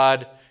that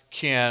God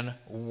can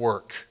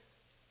work.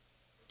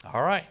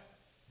 All right.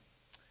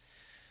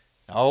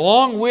 Now,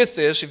 along with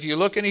this, if you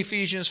look in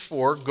Ephesians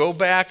 4, go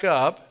back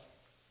up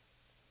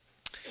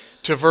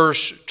to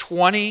verse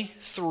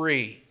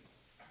 23.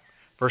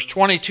 Verse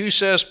 22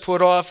 says,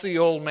 put off the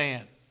old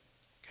man.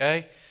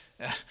 Okay?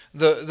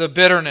 The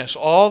bitterness,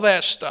 all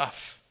that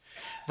stuff.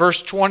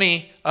 Verse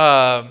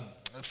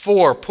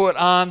 24, put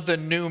on the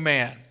new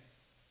man,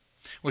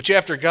 which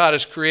after God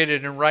is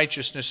created in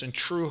righteousness and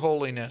true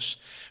holiness.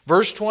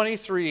 Verse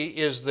 23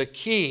 is the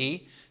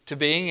key to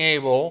being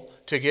able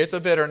to get the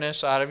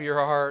bitterness out of your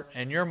heart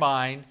and your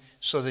mind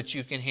so that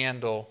you can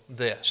handle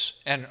this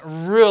and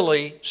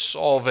really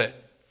solve it.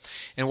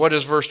 And what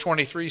does verse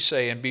 23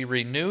 say? And be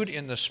renewed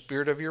in the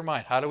spirit of your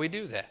mind. How do we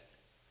do that?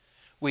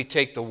 We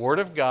take the Word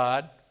of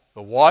God,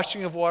 the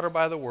washing of water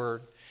by the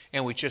Word,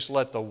 and we just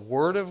let the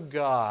Word of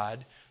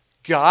God,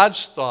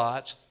 God's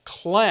thoughts,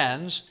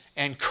 cleanse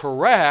and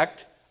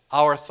correct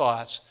our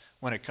thoughts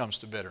when it comes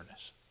to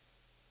bitterness.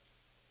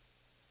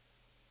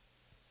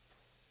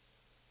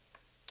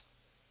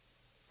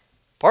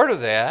 Part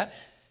of that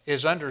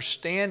is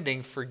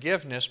understanding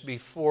forgiveness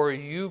before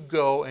you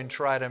go and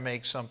try to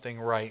make something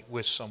right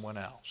with someone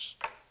else.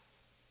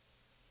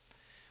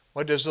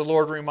 What does the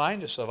Lord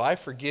remind us of? I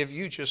forgive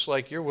you just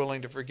like you're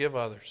willing to forgive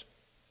others.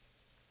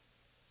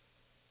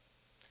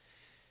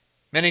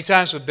 Many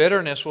times with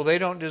bitterness, well, they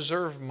don't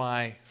deserve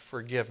my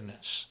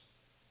forgiveness.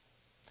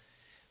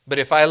 But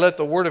if I let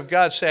the Word of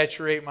God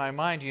saturate my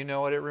mind, you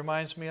know what it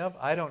reminds me of?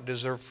 I don't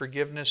deserve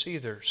forgiveness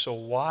either. So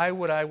why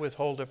would I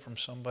withhold it from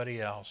somebody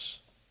else?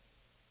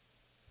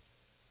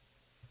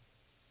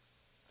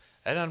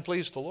 That doesn't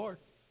please the Lord.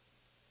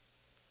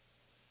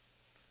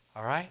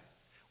 All right?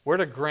 We're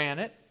to grant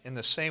it in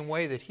the same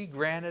way that He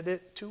granted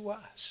it to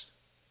us.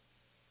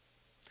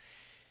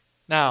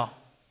 Now,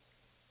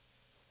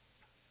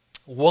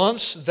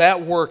 once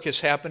that work has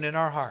happened in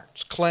our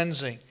hearts,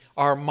 cleansing,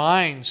 our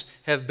minds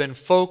have been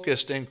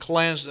focused and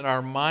cleansed and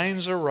our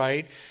minds are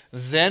right,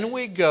 then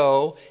we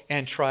go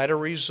and try to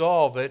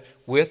resolve it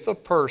with the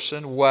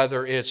person,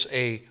 whether it's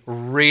a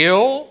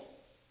real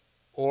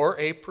or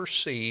a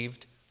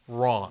perceived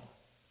wrong.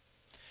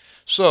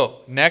 So,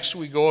 next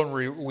we go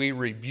and we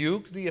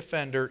rebuke the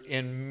offender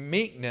in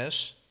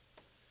meekness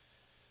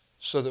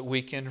so that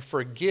we can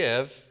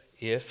forgive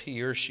if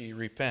he or she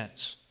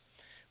repents.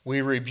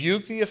 We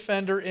rebuke the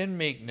offender in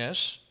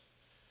meekness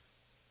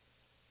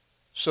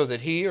so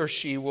that he or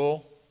she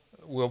will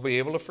be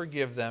able to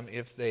forgive them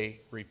if they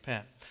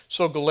repent.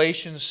 So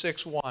Galatians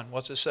 6:1,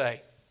 what's it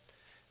say?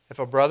 If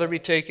a brother be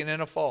taken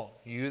in a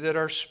fault, you that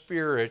are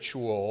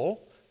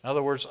spiritual, in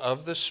other words,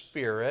 of the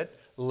Spirit,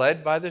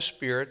 led by the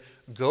Spirit,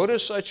 go to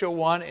such a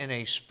one in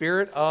a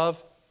spirit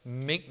of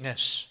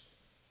meekness.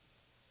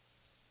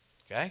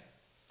 Okay?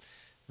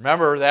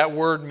 Remember, that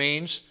word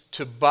means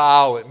to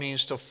bow. It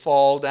means to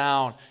fall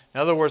down.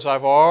 In other words,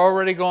 I've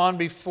already gone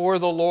before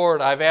the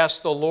Lord. I've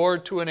asked the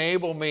Lord to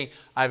enable me.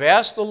 I've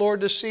asked the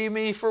Lord to see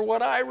me for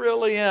what I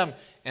really am.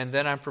 And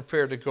then I'm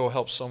prepared to go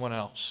help someone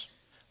else,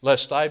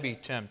 lest I be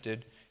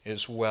tempted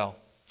as well.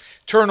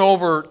 Turn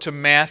over to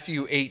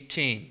Matthew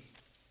 18.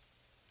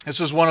 This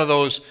is one of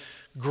those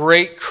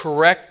great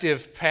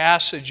corrective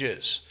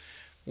passages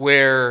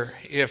where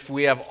if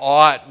we have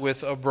aught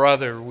with a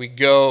brother, we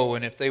go,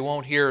 and if they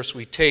won't hear us,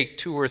 we take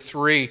 2 or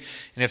 3,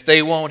 and if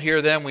they won't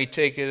hear them, we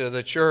take it to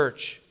the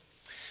church.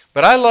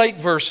 But I like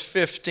verse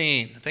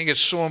 15. I think it's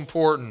so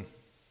important.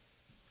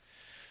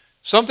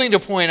 Something to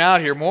point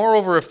out here.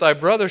 Moreover, if thy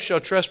brother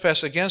shall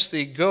trespass against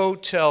thee, go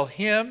tell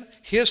him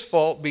his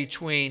fault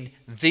between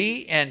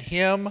thee and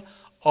him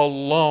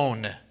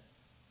alone.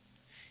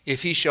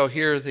 If he shall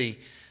hear thee,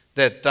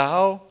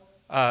 thou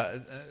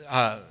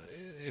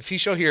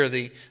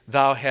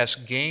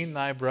hast gained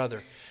thy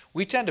brother.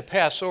 We tend to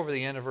pass over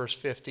the end of verse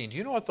 15. Do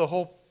you know what the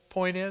whole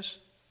point is?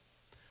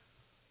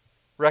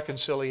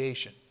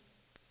 Reconciliation.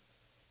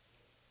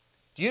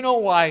 Do you know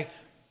why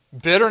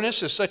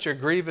bitterness is such a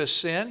grievous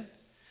sin?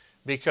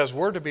 Because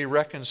we're to be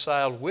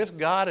reconciled with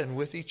God and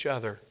with each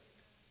other.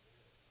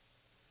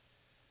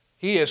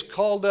 He has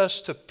called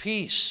us to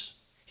peace.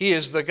 He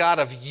is the God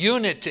of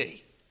unity.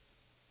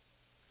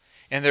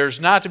 And there's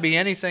not to be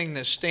anything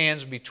that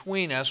stands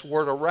between us.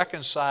 We're to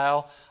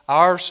reconcile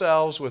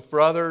ourselves with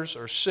brothers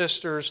or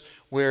sisters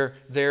where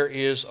there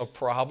is a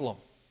problem.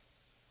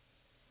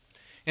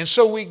 And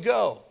so we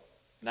go.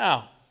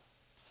 Now,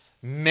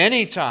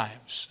 many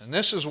times, and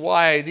this is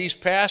why these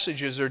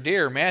passages are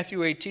dear.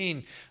 Matthew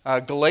 18,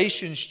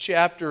 Galatians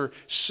chapter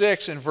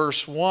 6 and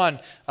verse 1,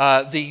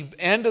 the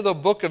end of the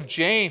book of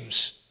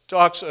James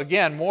talks,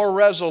 again, more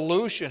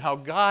resolution, how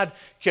God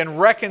can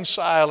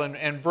reconcile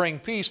and bring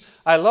peace.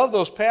 I love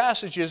those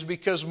passages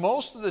because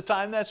most of the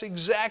time that's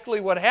exactly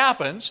what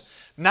happens.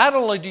 Not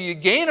only do you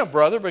gain a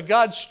brother, but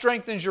God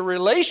strengthens your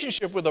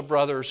relationship with a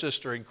brother or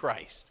sister in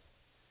Christ.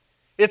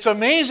 It's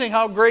amazing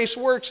how grace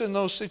works in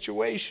those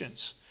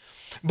situations.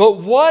 But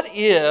what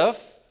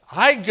if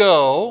I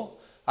go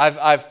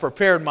I've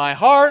prepared my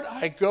heart.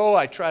 I go,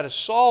 I try to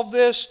solve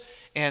this,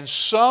 and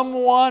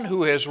someone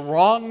who has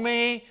wronged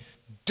me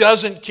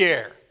doesn't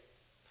care.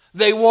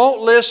 They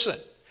won't listen.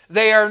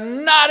 They are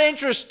not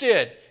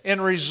interested in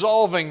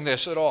resolving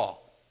this at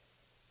all.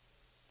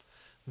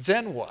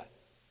 Then what?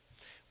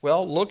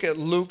 Well, look at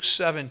Luke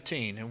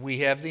 17, and we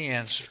have the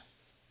answer.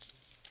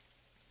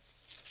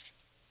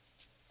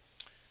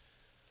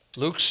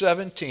 Luke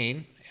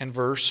 17 and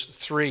verse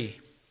 3.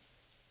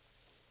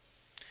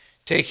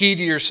 Take heed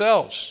to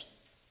yourselves.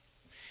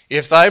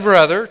 If thy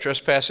brother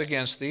trespass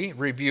against thee,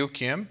 rebuke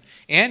him,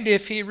 and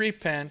if he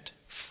repent,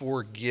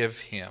 forgive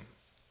him.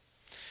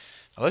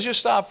 Now let's just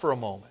stop for a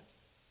moment.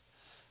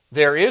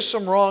 There is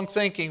some wrong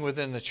thinking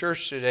within the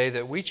church today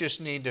that we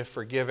just need to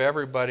forgive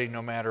everybody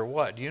no matter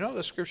what. Do you know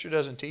the Scripture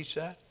doesn't teach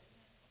that?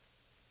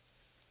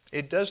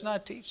 It does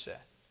not teach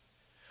that.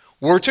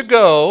 We're to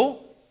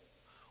go,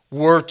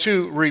 we're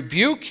to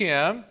rebuke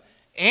him,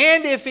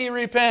 and if he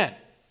repent,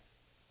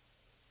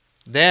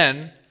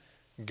 then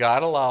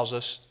God allows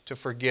us to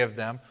forgive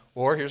them,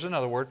 or here's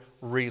another word,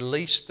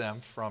 release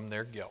them from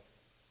their guilt.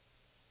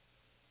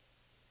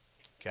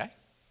 Okay?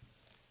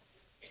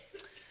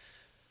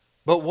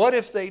 But what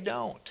if they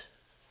don't?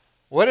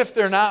 What if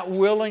they're not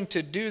willing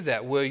to do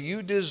that? Well,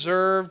 you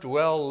deserved,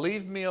 well,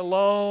 leave me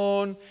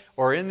alone,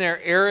 or in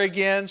their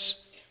arrogance,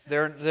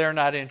 they're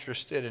not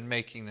interested in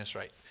making this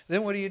right.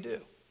 Then what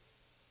do?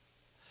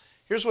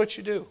 Here's what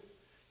you do.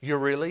 You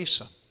release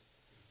them.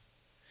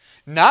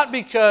 Not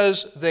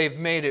because they've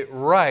made it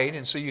right,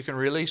 and so you can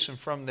release them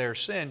from their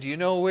sin. Do you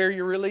know where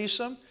you release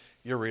them?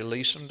 You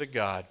release them to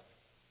God.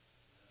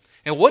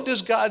 And what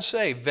does God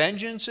say?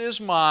 Vengeance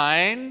is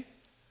mine.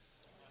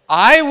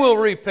 I will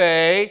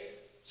repay,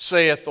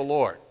 saith the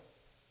Lord.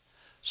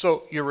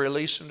 So you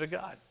release them to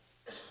God.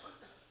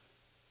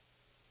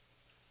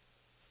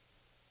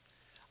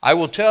 I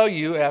will tell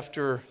you,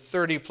 after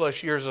 30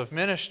 plus years of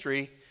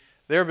ministry,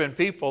 there have been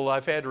people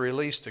I've had to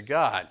release to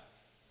God.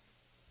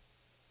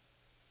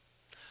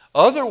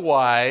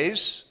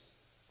 Otherwise,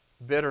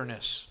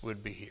 bitterness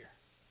would be here.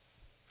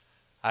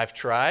 I've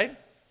tried.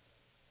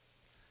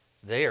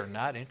 They are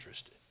not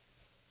interested.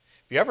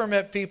 Have you ever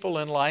met people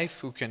in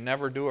life who can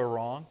never do a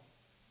wrong?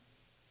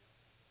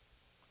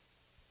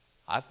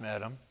 I've met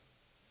them.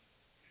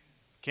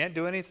 Can't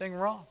do anything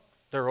wrong.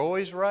 They're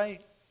always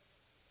right.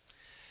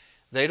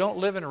 They don't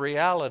live in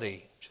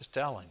reality, just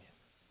telling you.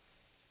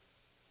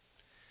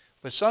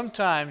 But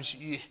sometimes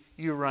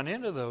you run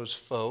into those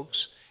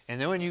folks,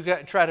 and then when you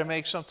try to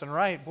make something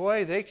right,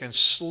 boy, they can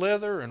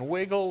slither and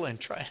wiggle and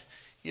try,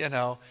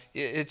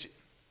 it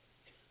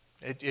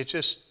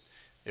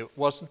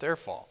wasn't their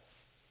fault.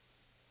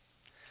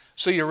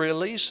 So you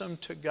release them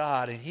to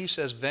God, and He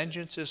says,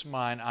 vengeance is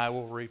mine, I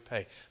will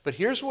repay. But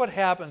here's what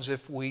happens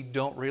if we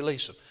don't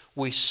release them.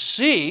 We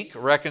seek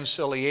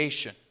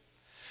reconciliation.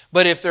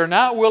 But if they're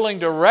not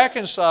willing to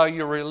reconcile,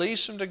 you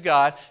release them to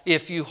God.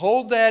 If you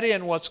hold that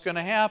in, what's going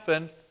to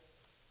happen?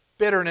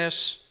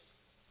 Bitterness.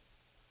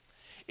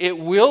 It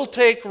will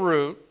take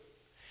root.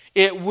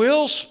 It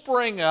will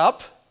spring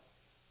up.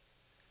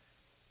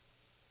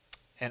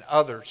 And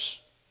others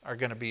are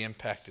going to be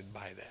impacted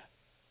by that.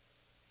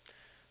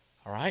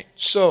 All right?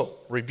 So,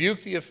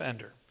 rebuke the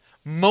offender.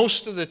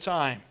 Most of the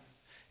time,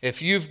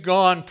 if you've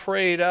gone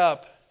prayed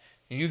up,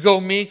 and you go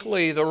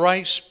meekly, the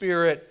right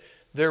spirit,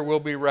 there will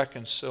be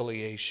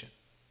reconciliation.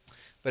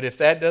 But if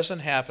that doesn't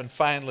happen,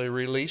 finally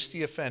release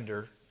the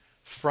offender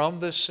from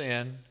the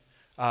sin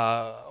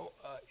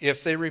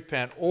if they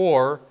repent,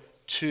 or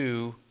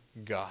to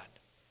God.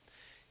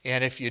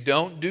 And if you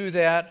don't do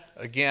that,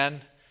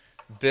 again,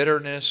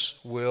 bitterness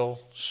will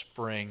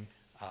spring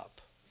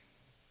up.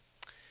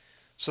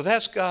 So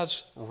that's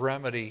God's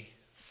remedy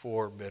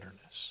for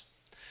bitterness.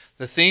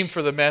 The theme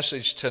for the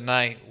message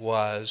tonight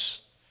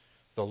was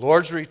the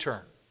Lord's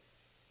return.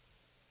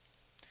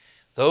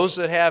 Those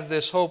that have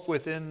this hope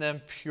within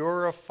them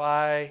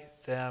purify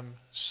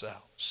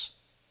themselves.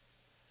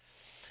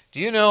 Do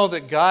you know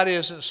that God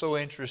isn't so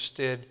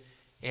interested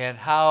in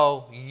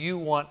how you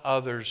want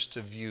others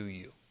to view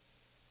you?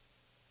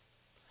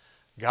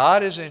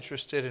 God is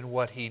interested in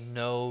what He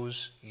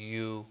knows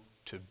you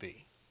to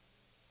be.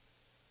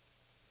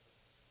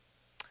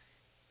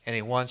 And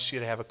He wants you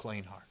to have a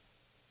clean heart.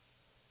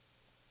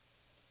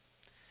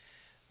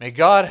 May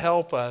God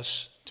help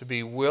us to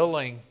be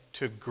willing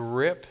to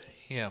grip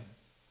Him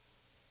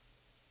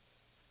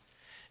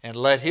and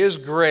let His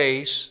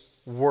grace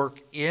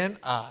work in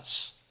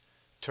us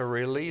to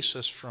release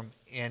us from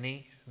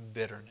any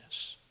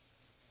bitterness.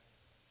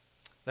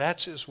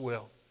 That's His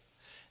will.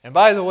 And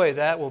by the way,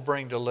 that will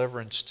bring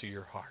deliverance to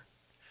your heart.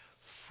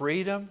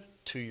 Freedom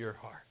to your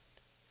heart.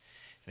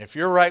 And if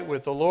you're right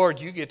with the Lord,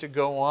 you get to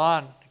go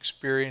on,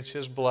 experience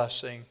His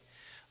blessing.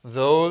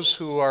 Those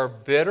who are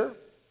bitter,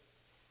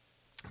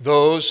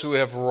 those who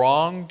have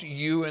wronged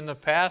you in the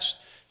past,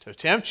 to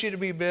tempt you to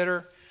be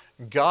bitter,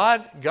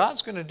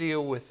 God's going to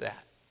deal with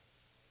that.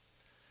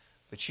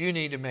 But you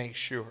need to make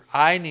sure,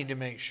 I need to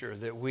make sure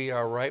that we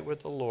are right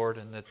with the Lord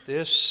and that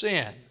this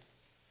sin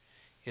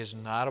is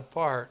not a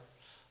part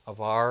of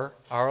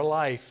our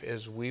life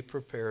as we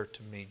prepare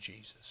to meet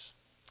Jesus.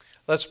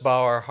 Let's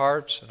bow our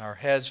hearts and our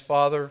heads,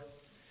 Father.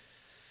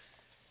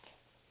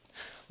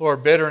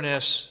 Lord,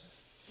 bitterness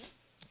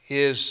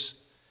is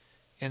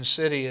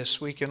insidious.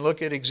 We can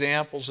look at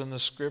examples in the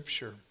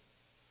Scripture.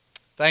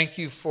 Thank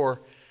you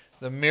for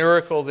the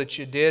miracle that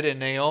you did in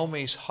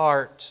Naomi's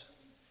heart.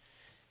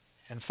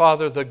 And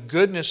Father, the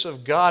goodness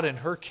of God in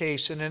her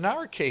case and in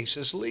our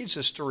cases leads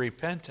us to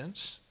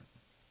repentance.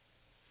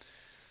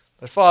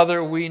 But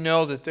Father, we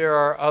know that there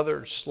are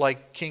others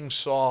like King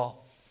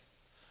Saul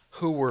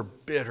who were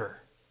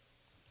bitter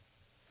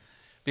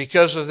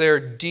because of their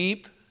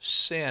deep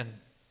sin.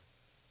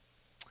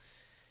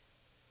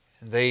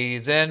 And they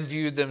then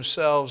viewed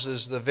themselves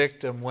as the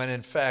victim when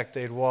in fact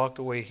they had walked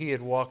away. He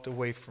had walked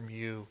away from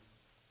you.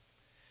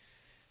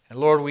 And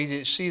Lord,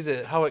 we see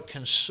how it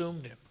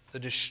consumed him, the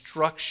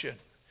destruction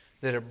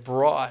that it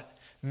brought.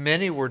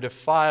 Many were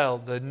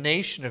defiled. The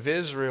nation of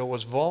Israel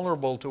was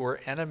vulnerable to her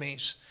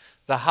enemies.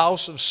 The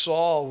house of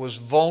Saul was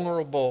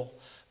vulnerable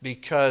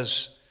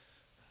because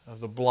of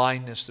the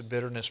blindness, the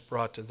bitterness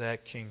brought to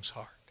that king's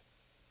heart.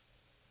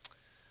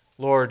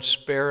 Lord,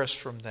 spare us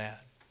from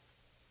that.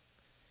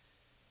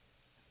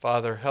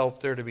 Father,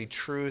 help there to be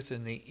truth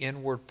in the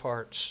inward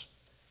parts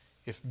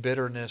if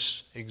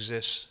bitterness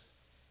exists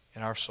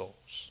in our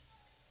souls.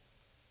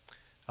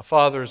 Now,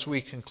 Father, as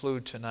we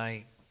conclude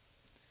tonight,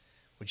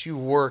 would you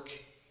work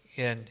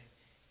in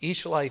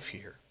each life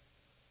here?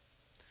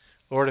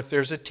 Lord, if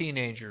there's a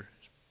teenager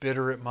who's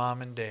bitter at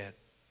mom and dad,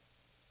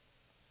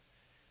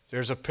 if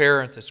there's a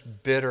parent that's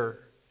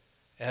bitter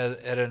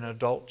at an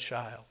adult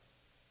child,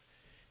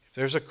 if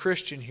there's a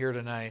Christian here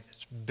tonight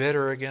that's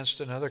bitter against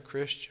another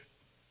Christian,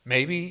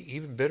 maybe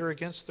even bitter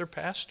against their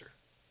pastor,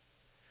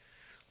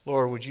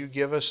 Lord, would you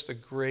give us the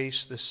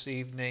grace this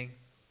evening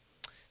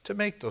to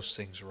make those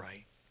things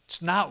right?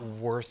 It's not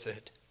worth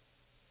it.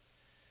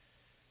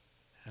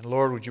 And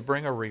Lord, would you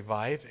bring a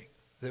reviving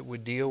that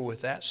would deal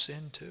with that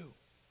sin too?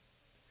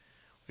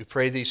 We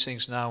pray these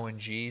things now in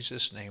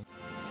Jesus' name.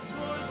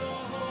 Toward the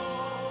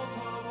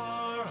hope of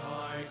our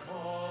high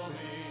calling,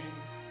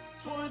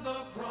 toward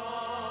the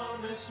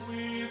promise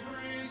we've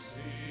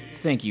received.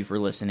 Thank you for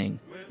listening.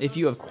 If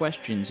you have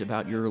questions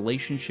about your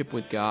relationship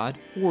with God,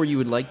 or you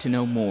would like to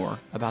know more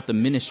about the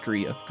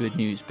ministry of Good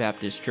News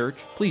Baptist Church,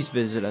 please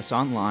visit us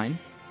online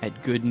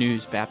at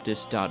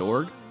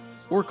goodnewsbaptist.org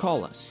or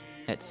call us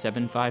at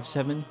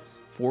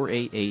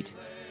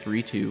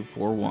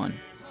 757-488-3241.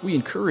 We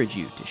encourage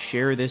you to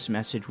share this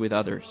message with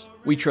others.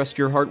 We trust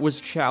your heart was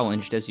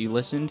challenged as you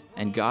listened,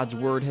 and God's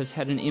Word has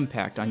had an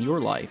impact on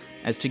your life,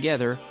 as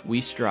together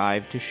we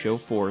strive to show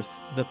forth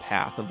the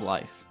path of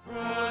life.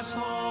 Press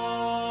on.